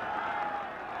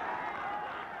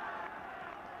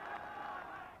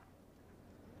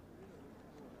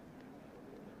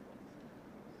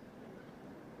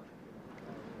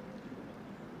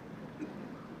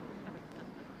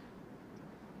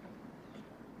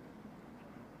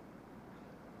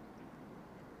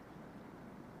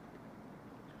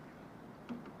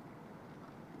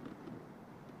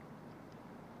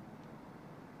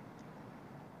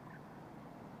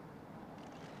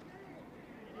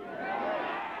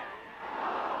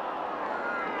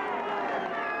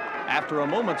 After a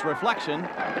moment's reflection,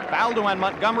 Faldo and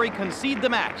Montgomery concede the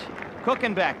match. Cook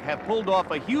and Beck have pulled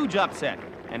off a huge upset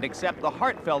and accept the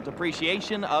heartfelt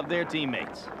appreciation of their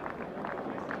teammates.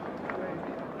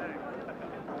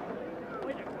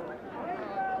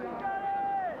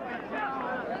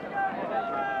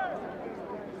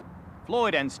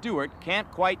 Floyd and Stewart can't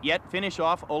quite yet finish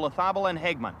off Olazabal and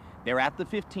Hegman. They're at the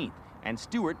 15th, and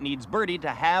Stewart needs birdie to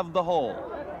have the hole.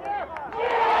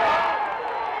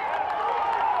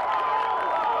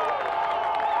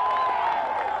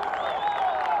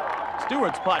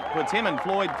 Stewart's putt puts him and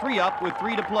Floyd 3 up with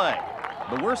 3 to play.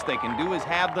 The worst they can do is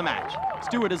have the match.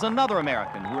 Stewart is another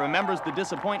American who remembers the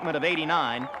disappointment of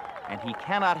 '89, and he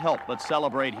cannot help but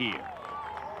celebrate here.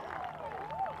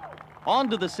 On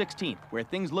to the 16th, where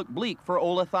things look bleak for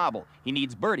Olazabal. He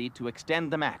needs birdie to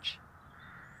extend the match.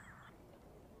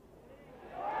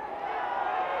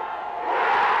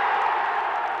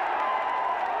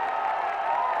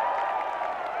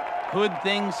 Could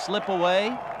things slip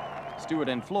away? Stewart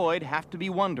and Floyd have to be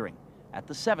wondering. At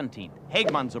the 17th,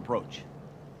 Hegman's approach.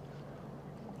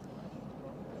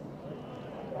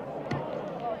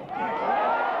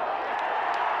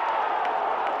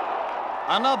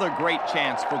 Another great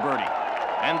chance for birdie,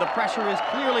 and the pressure is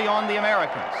clearly on the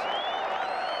Americans.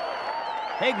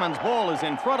 Hegman's ball is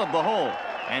in front of the hole,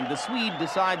 and the Swede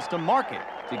decides to mark it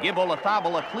to give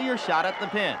Olazabal a clear shot at the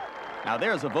pin. Now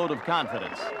there's a vote of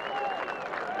confidence.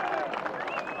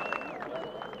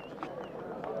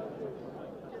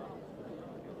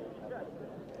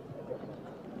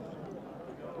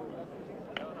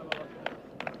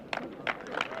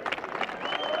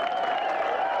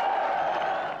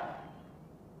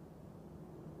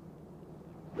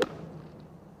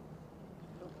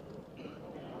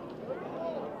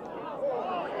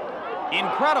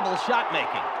 Incredible shot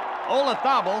making.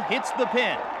 Olazabal hits the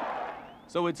pin.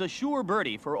 So it's a sure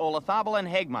birdie for Olazabal and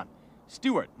Hegman.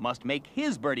 Stewart must make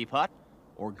his birdie putt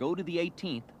or go to the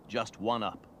 18th just 1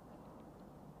 up.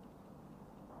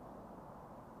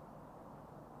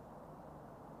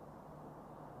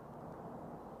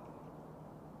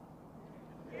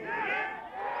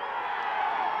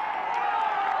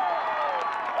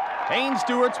 Payne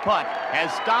Stewart's putt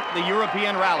has stopped the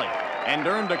European rally and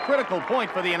earned a critical point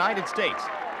for the United States.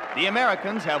 The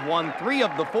Americans have won 3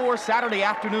 of the 4 Saturday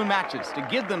afternoon matches to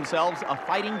give themselves a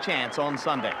fighting chance on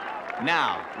Sunday.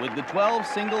 Now, with the 12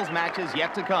 singles matches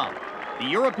yet to come, the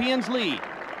Europeans lead,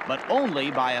 but only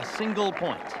by a single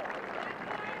point.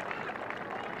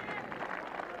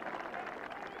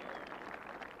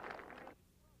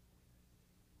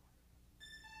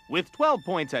 With 12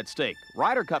 points at stake,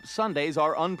 Ryder Cup Sundays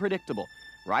are unpredictable.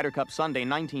 Ryder Cup Sunday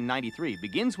 1993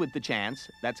 begins with the chance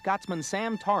that Scotsman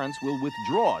Sam Torrance will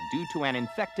withdraw due to an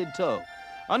infected toe.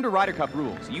 Under Ryder Cup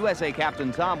rules, USA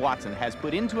captain Tom Watson has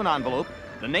put into an envelope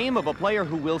the name of a player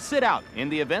who will sit out in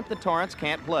the event that Torrance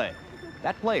can't play.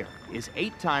 That player is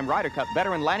 8-time Ryder Cup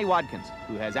veteran Lanny Wadkins,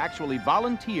 who has actually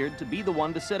volunteered to be the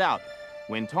one to sit out.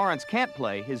 When Torrance can't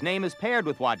play, his name is paired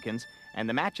with Wadkins, and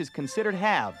the match is considered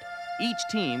halved. Each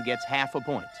team gets half a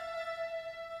point.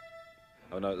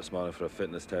 I went out this morning for a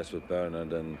fitness test with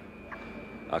Bernard, and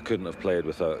I couldn't have played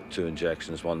without 2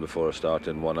 injections, one before I started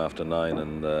and one after 9,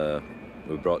 and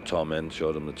we brought Tom in,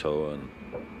 showed him the toe, and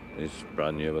he's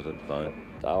brand new with it, fine.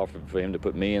 I offered for him to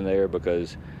put me in there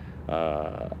because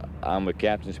I'm a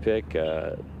captain's pick.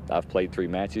 I've played 3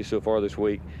 matches so far this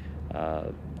week.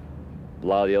 A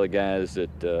lot of the other guys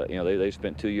that, you know, they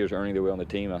spent 2 years earning their way on the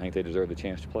team. I think they deserve the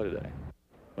chance to play today.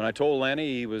 When I told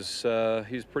Lanny, he was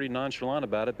pretty nonchalant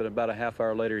about it, but about a half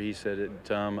hour later he said,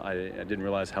 Tom, I didn't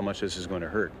realize how much this is going to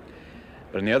hurt.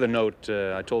 But on the other note,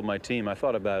 I told my team, I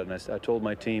thought about it, and I told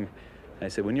my team, I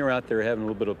said, when you're out there having a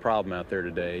little bit of a problem out there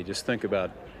today, just think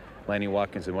about Lanny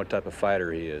Wadkins and what type of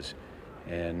fighter he is,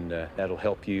 and that'll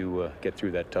help you get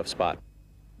through that tough spot.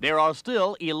 There are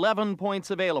still 11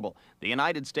 points available. The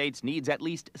United States needs at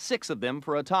least 6 of them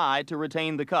for a tie to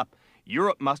retain the cup.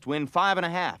 Europe must win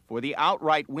 5.5 for the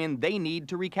outright win they need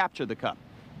to recapture the cup.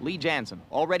 Lee Jansen,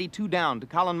 already 2 down to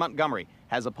Colin Montgomery,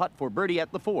 has a putt for birdie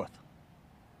at the 4th.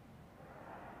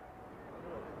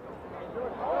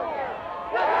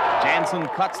 Jansen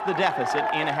cuts the deficit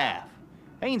in half.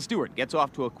 Payne Stewart gets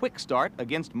off to a quick start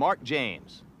against Mark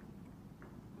James.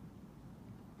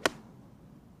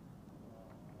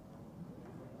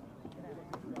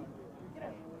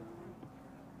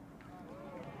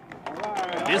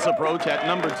 This approach at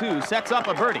number 2 sets up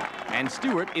a birdie, and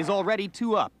Stewart is already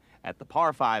 2 up. At the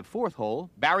par 5 4th hole,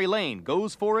 Barry Lane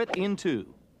goes for it in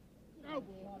 2.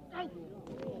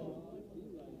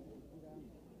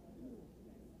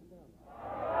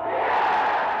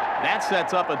 That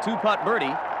sets up a 2-putt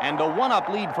birdie and a 1-up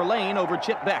lead for Lane over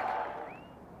Chip Beck.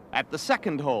 At the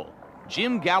 2nd hole,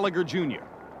 Jim Gallagher Jr.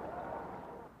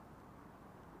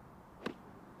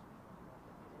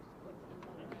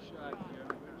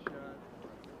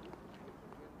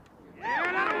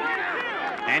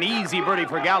 An easy birdie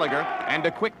for Gallagher and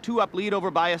a quick 2-up lead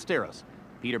over Ballesteros.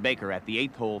 Peter Baker at the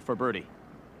 8th hole for birdie.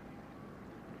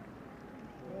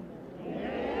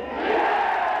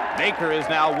 Baker is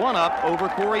now 1 up over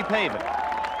Corey Pavin.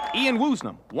 Ian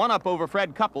Woosnam, 1 up over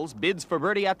Fred Couples, bids for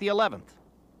birdie at the 11th.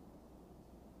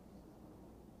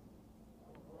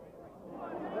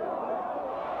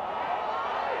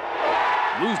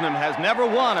 Woosnam has never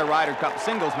won a Ryder Cup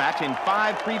singles match in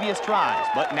 5 previous tries,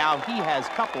 but now he has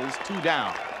Couples 2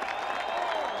 down.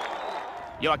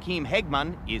 Joachim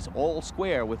Hegman is all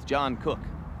square with John Cook.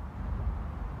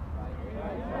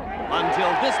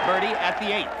 Until this birdie at the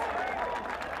 8th.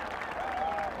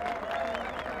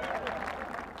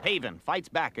 Pavin fights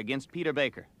back against Peter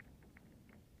Baker.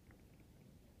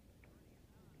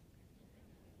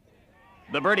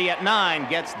 The birdie at 9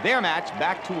 gets their match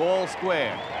back to all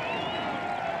square.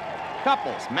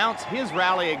 Couples mounts his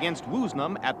rally against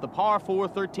Woosnam at the par 4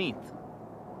 13th.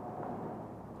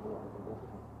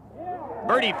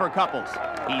 Birdie for Couples.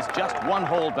 He's just 1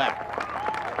 hole back.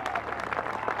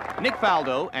 Nick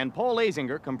Faldo and Paul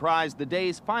Azinger comprise the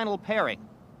day's final pairing.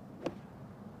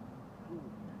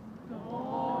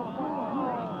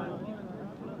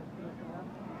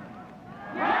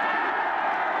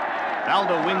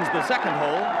 Faldo wins the 2nd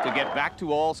hole to get back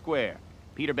to all square.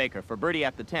 Peter Baker for birdie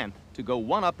at the 10th to go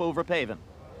 1 up over Pavin.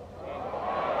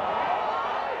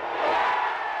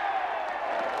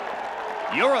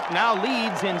 Europe now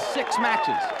leads in 6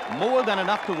 matches, more than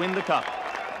enough to win the cup.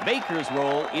 Baker's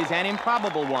role is an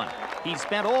improbable one. He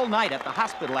spent all night at the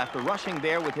hospital after rushing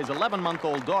there with his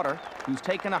 11-month-old daughter, who's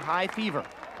taken a high fever.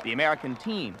 The American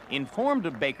team, informed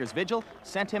of Baker's vigil,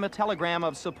 sent him a telegram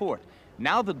of support.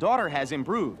 Now the daughter has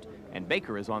improved, and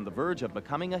Baker is on the verge of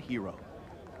becoming a hero.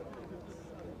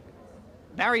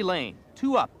 Barry Lane,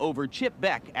 2 up over Chip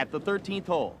Beck at the 13th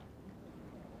hole.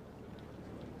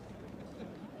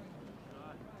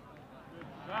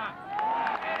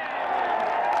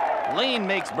 Lane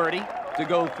makes birdie to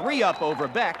go 3 up over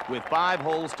Beck with 5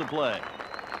 holes to play.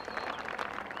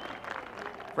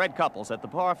 Fred Couples at the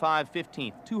par 5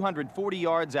 15th, 240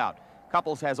 yards out.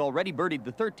 Couples has already birdied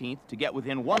the 13th to get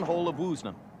within 1 hole of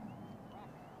Woosnam.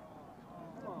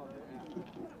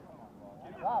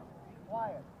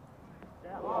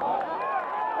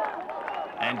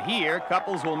 And here,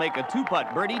 Couples will make a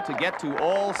 2-putt birdie to get to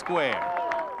all square.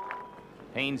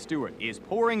 Payne Stewart is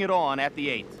pouring it on at the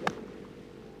 8th.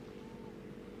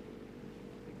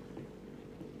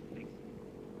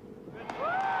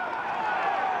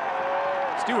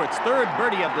 Stewart's 3rd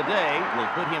birdie of the day will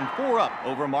put him 4 up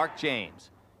over Mark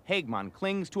James. Hagman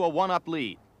clings to a 1-up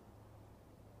lead.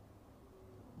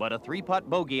 But a 3-putt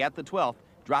bogey at the 12th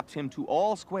drops him to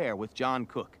all square with John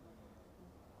Cook.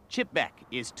 Chip Beck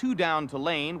is 2 down to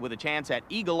Lane with a chance at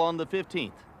eagle on the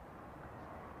 15th.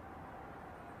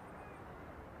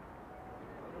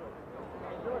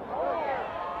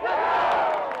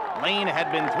 Lane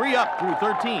had been 3 up through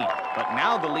 13, but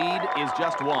now the lead is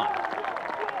just 1.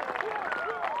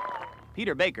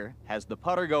 Peter Baker has the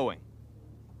putter going.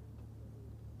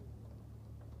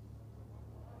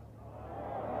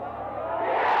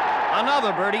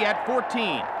 Another birdie at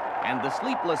 14, and the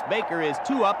sleepless Baker is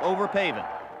 2 up over Pavin.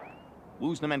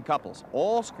 Woosnam and Couples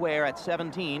all square at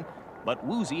 17, but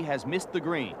Woosie has missed the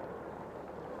green.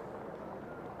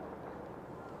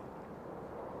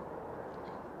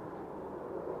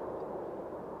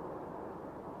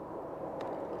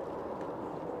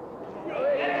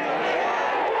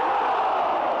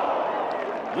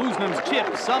 Woosnam's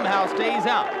chip somehow stays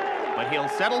out, but he'll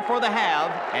settle for the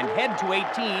halve and head to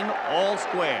 18 all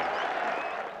square.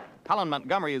 Colin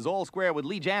Montgomery is all square with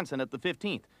Lee Jansen at the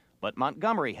 15th, but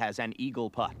Montgomery has an eagle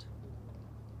putt.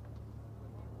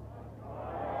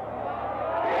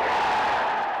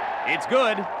 It's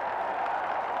good.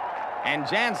 And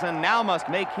Jansen now must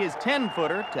make his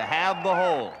 10-footer to have the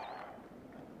hole.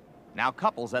 Now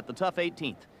Couples at the tough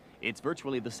 18th. It's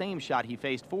virtually the same shot he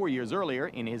faced 4 years earlier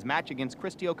in his match against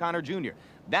Christy O'Connor Jr.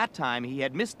 That time he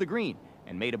had missed the green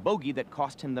and made a bogey that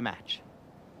cost him the match.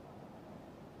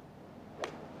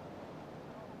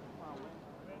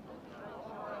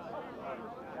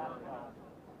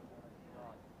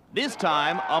 This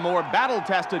time, a more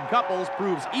battle-tested Couples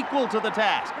proves equal to the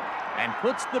task and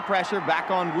puts the pressure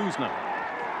back on Woosnam.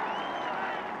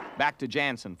 Back to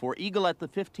Jansen for eagle at the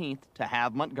 15th to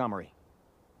have Montgomery.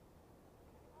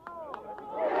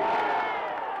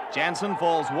 Jansen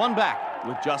falls 1 back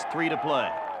with just 3 to play.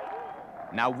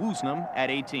 Now Woosnam at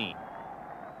 18.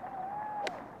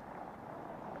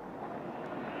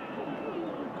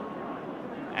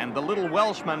 And the little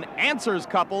Welshman answers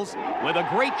Couples with a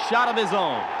great shot of his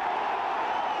own.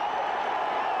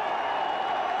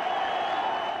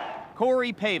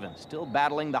 Corey Pavin still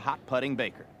battling the hot putting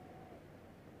Baker.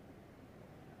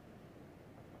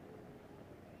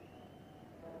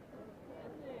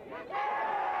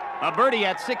 A birdie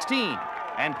at 16,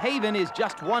 and Pavin is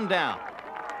just 1 down.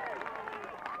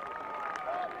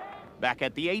 Back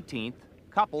at the 18th,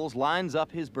 Couples lines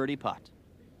up his birdie putt.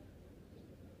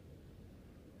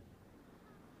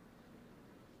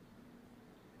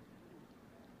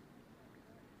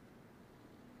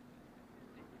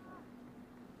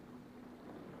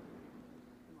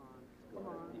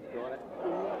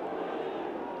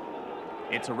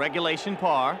 It's a regulation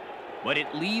par, but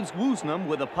it leaves Woosnam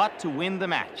with a putt to win the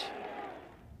match.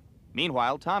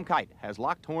 Meanwhile, Tom Kite has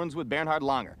locked horns with Bernhard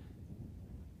Langer.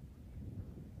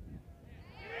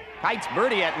 Kite's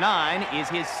birdie at 9 is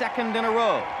his 2nd in a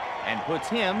row and puts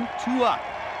him 2 up.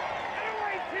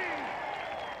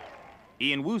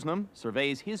 Ian Woosnam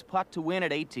surveys his putt to win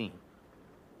at 18.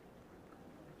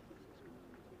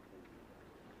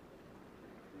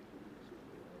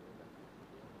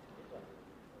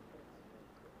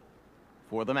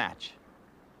 For the match.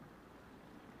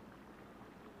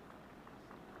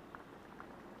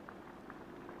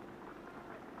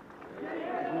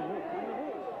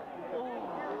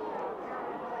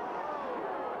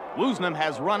 Woosnam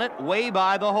has run it way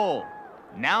by the hole.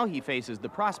 Now he faces the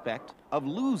prospect of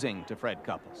losing to Fred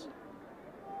Couples.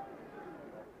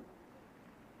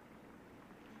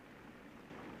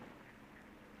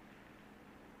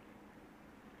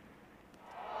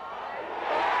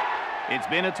 It's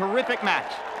been a terrific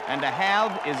match, and a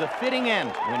halve is a fitting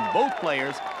end when both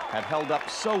players have held up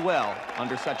so well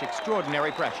under such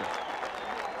extraordinary pressure.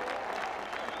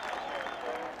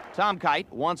 Tom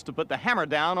Kite wants to put the hammer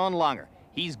down on Langer.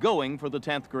 He's going for the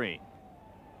 10th green.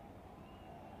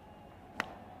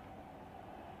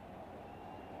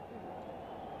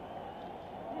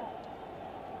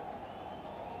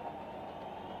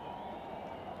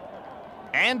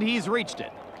 And he's reached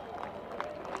it.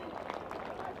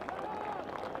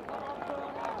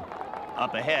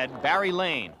 Up ahead, Barry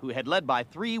Lane, who had led by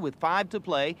 3 with 5 to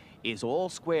play, is all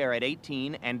square at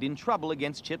 18 and in trouble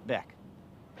against Chip Beck.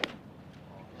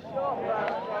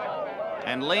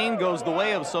 And Lane goes the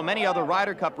way of so many other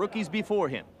Ryder Cup rookies before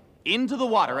him. Into the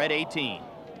water at 18.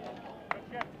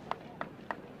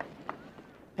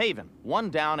 Paven, one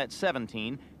down at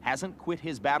 17, hasn't quit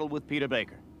his battle with Peter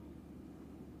Baker.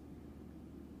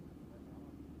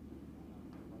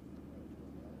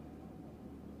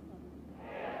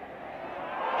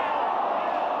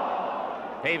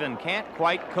 Paven can't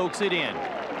quite coax it in.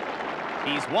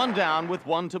 He's one down with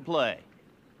one to play.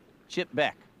 Chip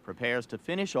Beck prepares to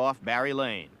finish off Barry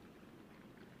Lane.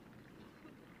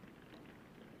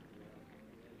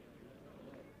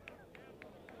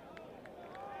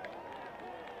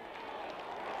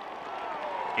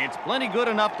 It's plenty good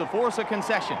enough to force a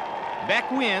concession. Beck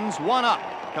wins one up,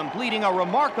 completing a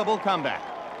remarkable comeback.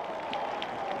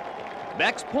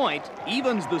 Beck's point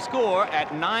evens the score at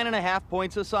 9.5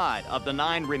 points aside. Of the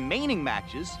 9 remaining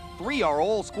matches, 3 are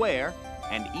all square,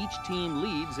 and each team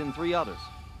leads in 3 others.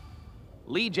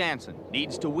 Lee Jansen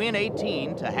needs to win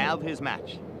 18 to have his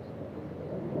match.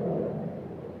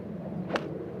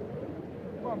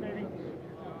 Come on, baby.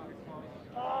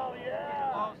 Oh,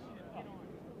 yeah.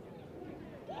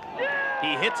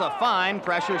 He hits a fine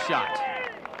pressure shot.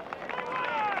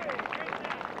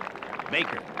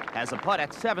 Baker has a putt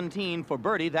at 17 for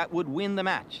birdie that would win the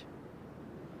match.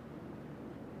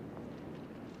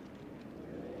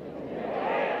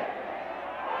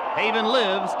 Paven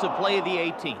lives to play the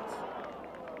 18th.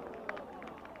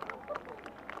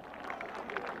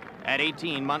 At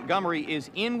 18, Montgomery is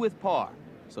in with par,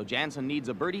 so Jansen needs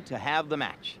a birdie to have the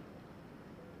match.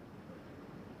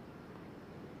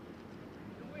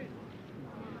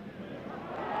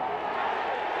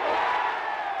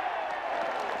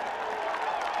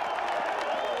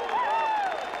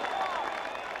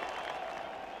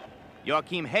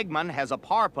 Joachim Hegman has a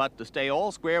par putt to stay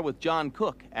all square with John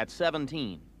Cook at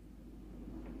 17.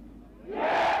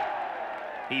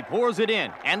 He pours it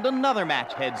in, and another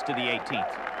match heads to the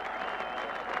 18th.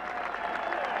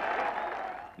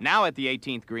 Now at the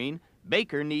 18th green,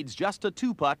 Baker needs just a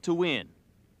 2-putt to win.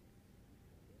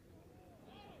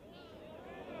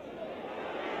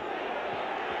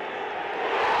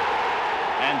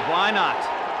 And why not?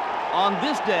 On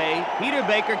this day, Peter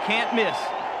Baker can't miss,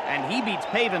 and he beats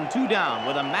Paven 2 down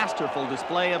with a masterful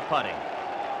display of putting.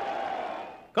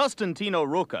 Costantino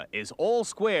Rocca is all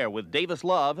square with Davis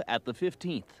Love at the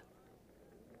 15th.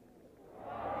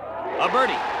 A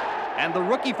birdie, and the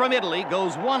rookie from Italy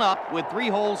goes one up with 3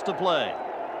 holes to play.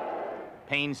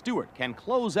 Payne Stewart can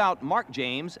close out Mark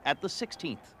James at the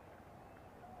 16th.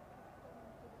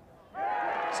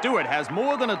 Stewart has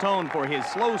more than atoned for his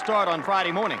slow start on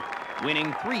Friday morning,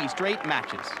 winning 3 straight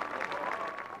matches.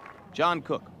 John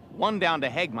Cook, one down to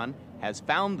Hegman, has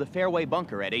found the fairway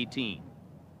bunker at 18.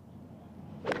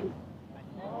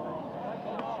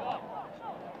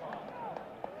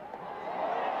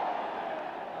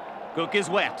 Cook is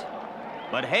wet,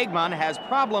 but Hegman has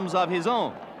problems of his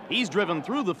own. He's driven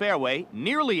through the fairway,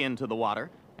 nearly into the water,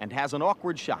 and has an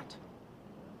awkward shot.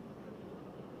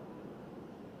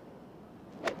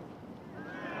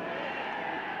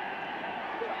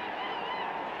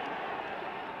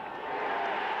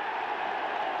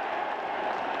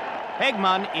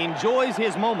 Hegman enjoys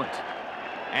his moment,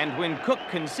 and when Cook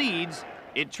concedes,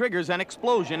 it triggers an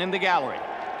explosion in the gallery.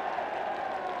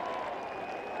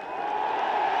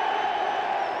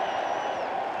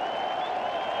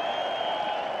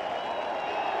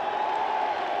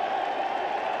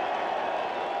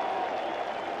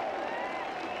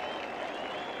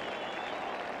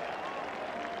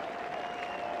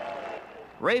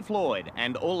 Ray Floyd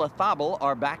and Ola Thabel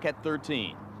are back at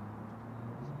 13.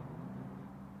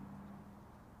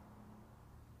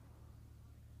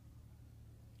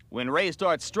 When Ray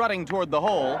starts strutting toward the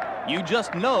hole, you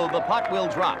just know the putt will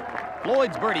drop.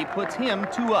 Floyd's birdie puts him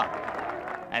 2 up.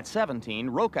 At 17,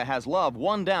 Rocca has Love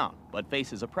 1 down, but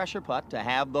faces a pressure putt to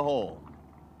have the hole.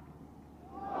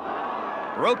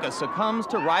 Rocca succumbs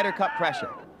to Ryder Cup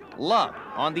pressure. Love,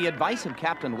 on the advice of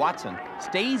Captain Watson,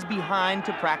 stays behind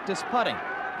to practice putting,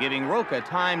 giving Rocca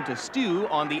time to stew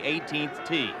on the 18th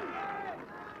tee.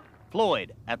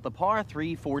 Floyd at the par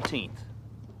 3 14th.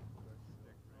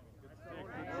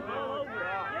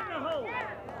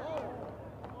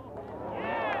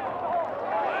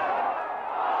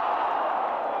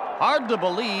 Hard to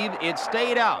believe it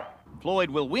stayed out. Floyd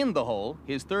will win the hole,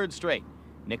 his 3rd straight.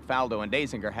 Nick Faldo and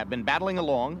Dazinger have been battling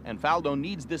along, and Faldo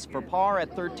needs this for par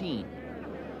at 13.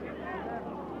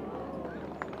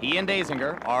 He and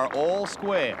Dazinger are all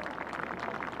square.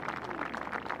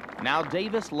 Now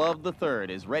Davis Love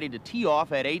III is ready to tee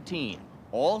off at 18,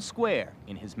 all square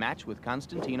in his match with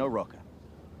Costantino Rocca.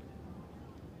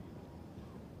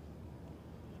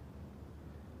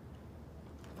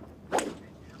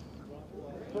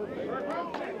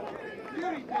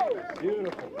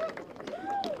 Beautiful.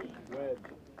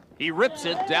 He rips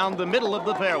it down the middle of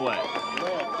the fairway.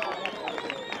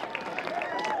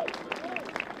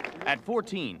 At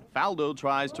 14, Faldo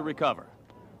tries to recover.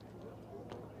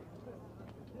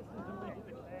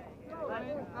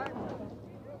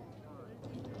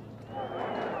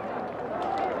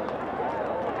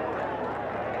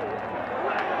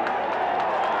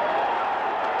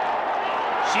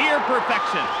 Sheer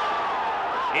perfection.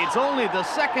 It's only the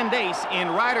second ace in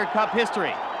Ryder Cup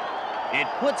history. It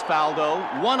puts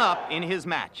Faldo one up in his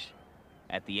match.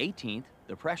 At the 18th,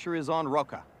 the pressure is on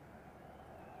Rocca.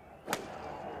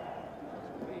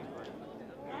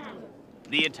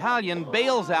 The Italian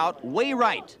bails out way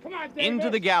right into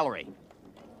the gallery.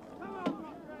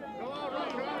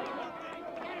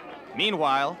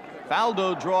 Meanwhile,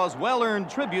 Faldo draws well-earned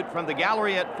tribute from the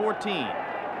gallery at 14.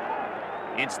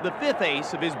 It's the 5th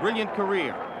ace of his brilliant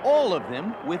career, all of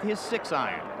them with his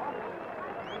 6-iron.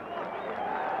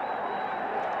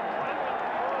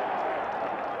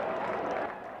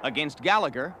 Against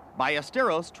Gallagher,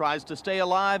 Ballesteros tries to stay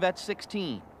alive at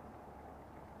 16.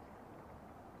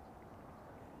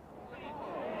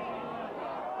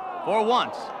 For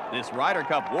once, this Ryder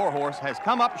Cup warhorse has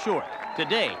come up short.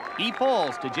 Today, he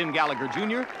falls to Jim Gallagher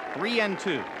Jr.,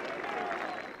 3-2.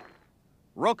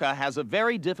 Rocca has a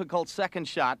very difficult second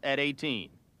shot at 18.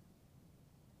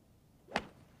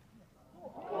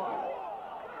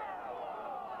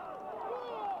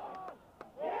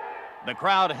 The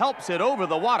crowd helps it over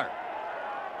the water.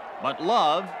 But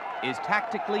Love is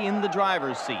tactically in the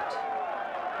driver's seat.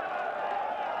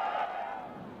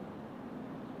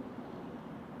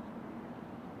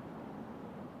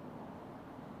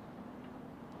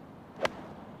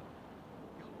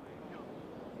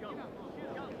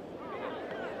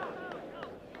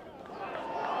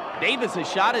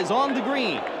 Davis's shot is on the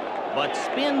green, but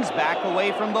spins back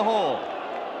away from the hole.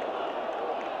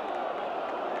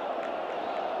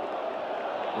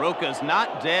 Rocca's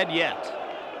not dead yet.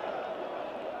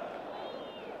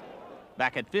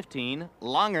 Back at 15,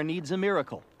 Langer needs a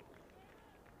miracle.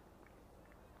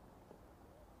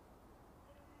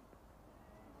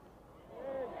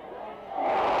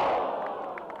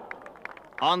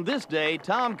 On this day,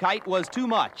 Tom Kite was too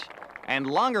much, and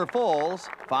Langer falls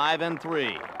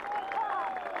 5-3.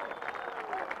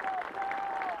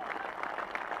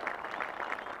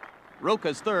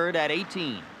 Rocca's third at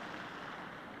 18.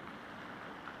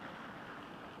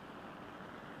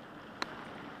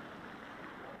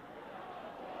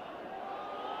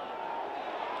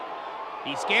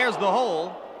 He scares the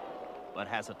hole, but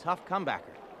has a tough comebacker.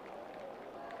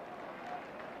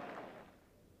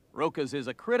 Rocca's is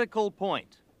a critical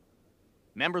point.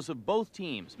 Members of both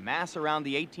teams mass around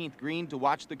the 18th green to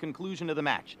watch the conclusion of the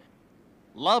match.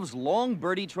 Love's long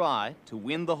birdie try to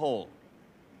win the hole.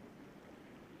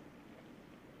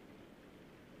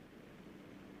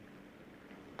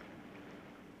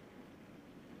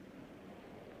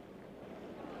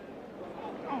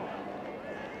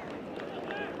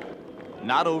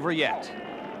 Not over yet.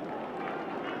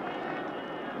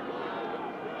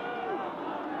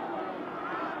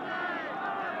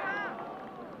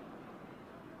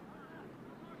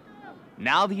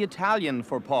 Now the Italian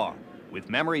for par, with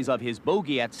memories of his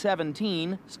bogey at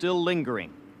 17 still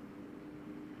lingering.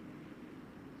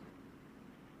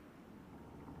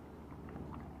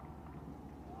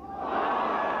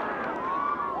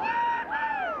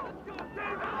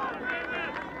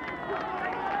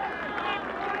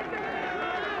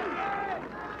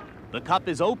 The cup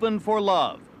is open for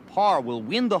Love. Par will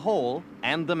win the hole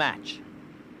and the match.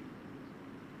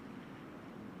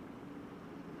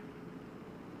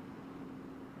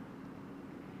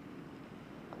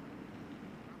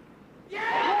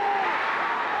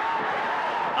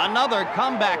 Another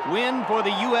comeback win for the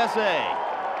USA.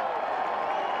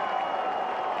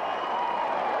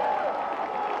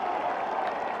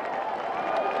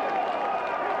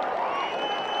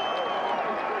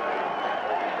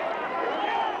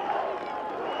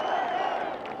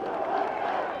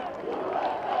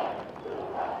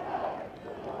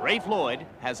 Ray Floyd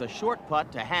has a short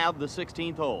putt to have the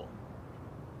 16th hole.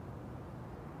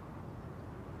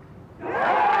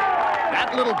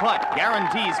 That little putt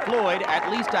guarantees Floyd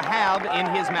at least a halve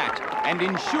in his match and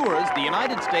ensures the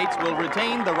United States will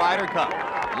retain the Ryder Cup.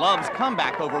 Love's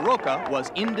comeback over Rocca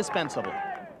was indispensable.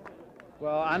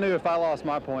 Well, I knew if I lost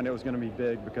my point, it was going to be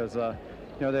big because, you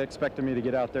know, they expected me to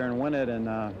get out there and win it. And,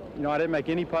 you know, I didn't make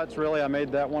any putts, really. I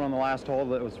made that one on the last hole.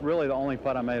 That was really the only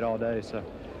putt I made all day. So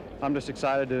I'm just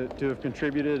excited to have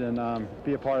contributed and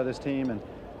be a part of this team. And,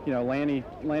 you know, Lanny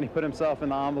put himself in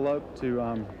the envelope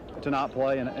to not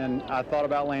play. And I thought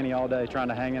about Lanny all day, trying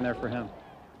to hang in there for him.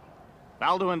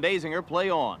 Faldo and Azinger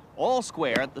play on, all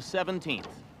square at the 17th.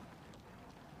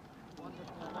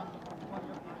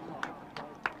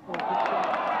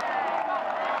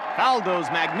 Faldo's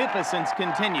magnificence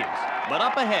continues, but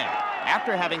up ahead,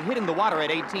 after having hit in the water at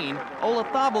 18,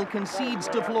 Olazabal concedes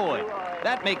to Floyd.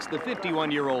 That makes the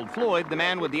 51-year-old Floyd the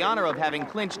man with the honor of having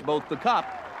clinched both the cup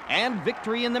and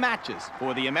victory in the matches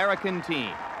for the American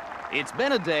team. It's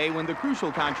been a day when the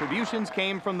crucial contributions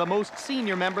came from the most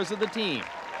senior members of the team.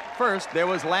 First, there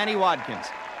was Lanny Wadkins,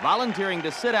 volunteering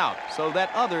to sit out so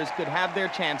that others could have their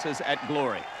chances at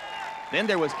glory. Then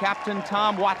there was Captain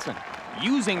Tom Watson,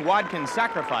 using Wadkins'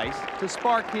 sacrifice to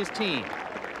spark his team.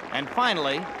 And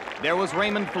finally, there was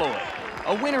Raymond Floyd,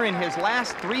 a winner in his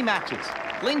last 3 matches,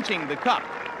 clinching the cup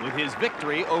with his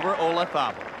victory over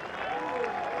Olazabal.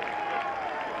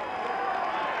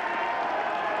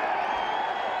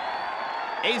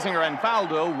 Azinger and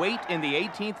Faldo wait in the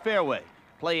 18th fairway,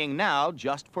 playing now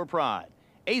just for pride.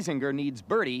 Azinger needs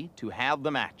birdie to have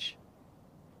the match.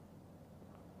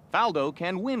 Faldo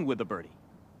can win with the birdie.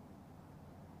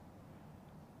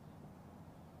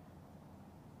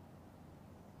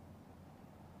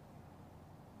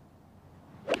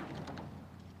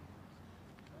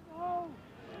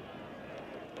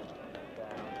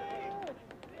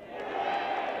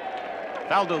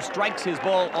 Faldo strikes his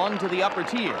ball onto the upper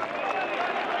tier,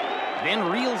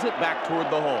 then reels it back toward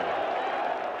the hole.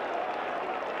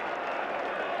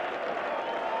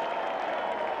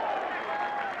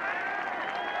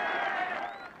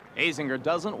 Azinger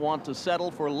doesn't want to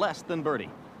settle for less than birdie.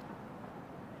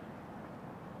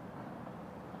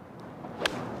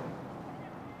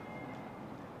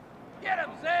 Get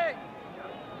him, Zig!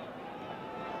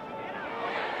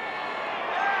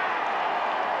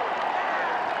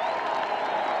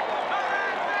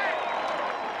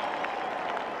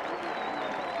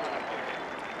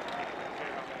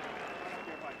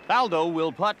 Faldo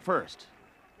will putt first.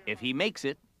 If he makes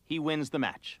it, he wins the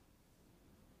match.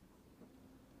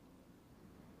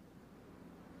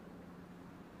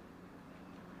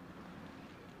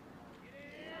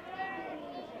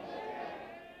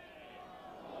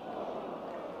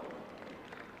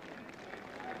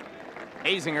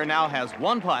 Azinger now has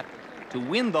 1 putt to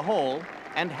win the hole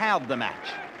and have the match.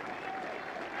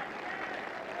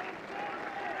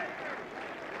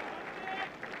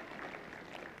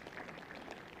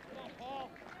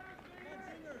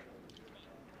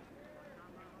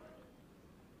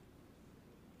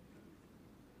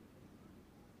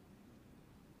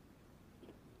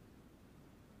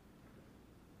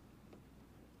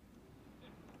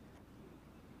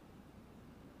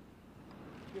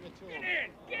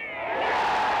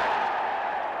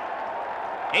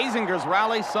 Azinger's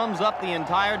rally sums up the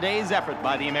entire day's effort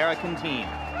by the American team,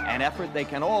 an effort they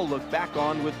can all look back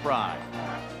on with pride.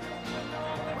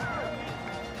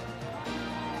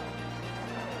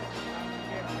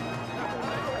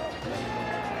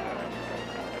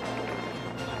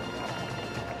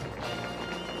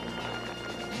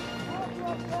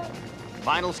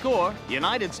 Final score,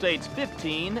 United States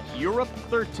 15, Europe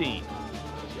 13.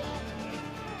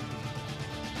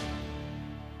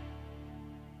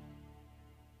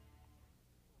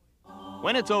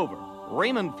 When it's over,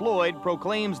 Raymond Floyd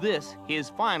proclaims this his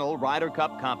final Ryder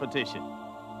Cup competition.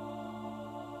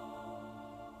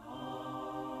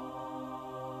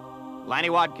 Lanny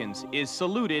Wadkins is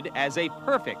saluted as a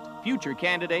perfect future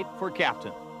candidate for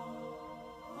captain.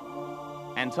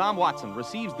 And Tom Watson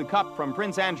receives the cup from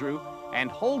Prince Andrew and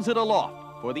holds it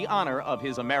aloft for the honor of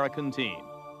his American team.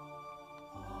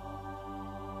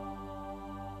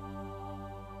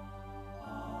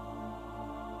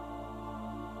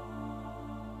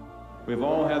 We've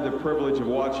all had the privilege of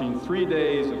watching 3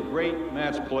 days of great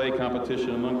match play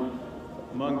competition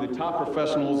among the top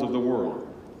professionals of the world.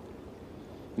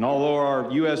 And although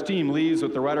our U.S. team leaves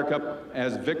with the Ryder Cup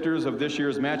as victors of this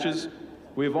year's matches,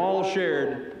 we've all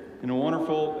shared in a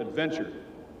wonderful adventure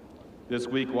this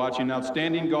week watching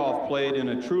outstanding golf played in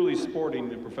a truly sporting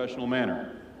and professional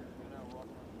manner.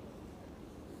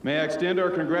 May I extend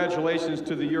our congratulations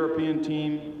to the European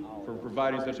team for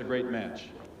providing such a great match.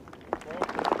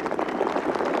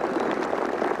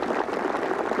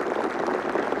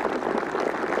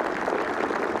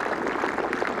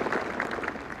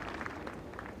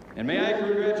 And may I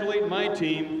congratulate my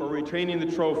team for retaining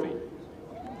the trophy.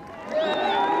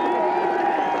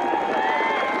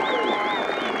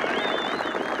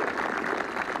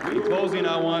 In closing,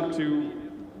 I want to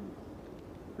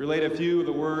relate a few of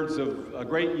the words of a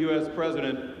great U.S.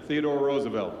 President, Theodore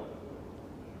Roosevelt.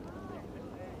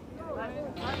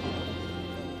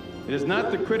 It is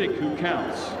not the critic who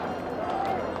counts,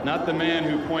 not the man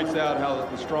who points out how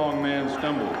the strong man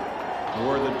stumbled.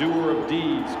 or the doer of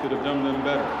deeds could have done them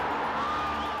better.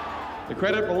 The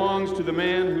credit belongs to the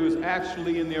man who is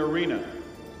actually in the arena,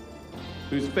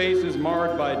 whose face is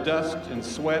marred by dust and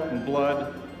sweat and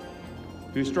blood,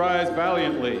 who strives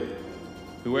valiantly,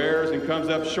 who errs and comes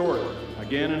up short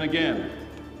again and again,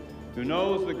 who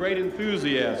knows the great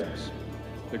enthusiasms,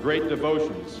 the great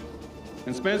devotions,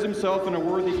 and spends himself in a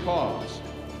worthy cause,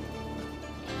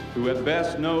 who at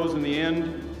best knows in the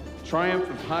end triumph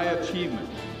of high achievement,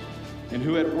 and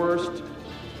who at worst,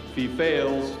 if he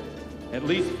fails, at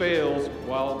least fails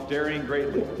while daring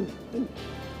greatly,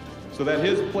 so that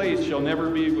his place shall never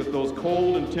be with those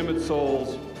cold and timid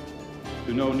souls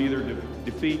who know neither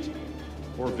defeat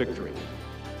or victory.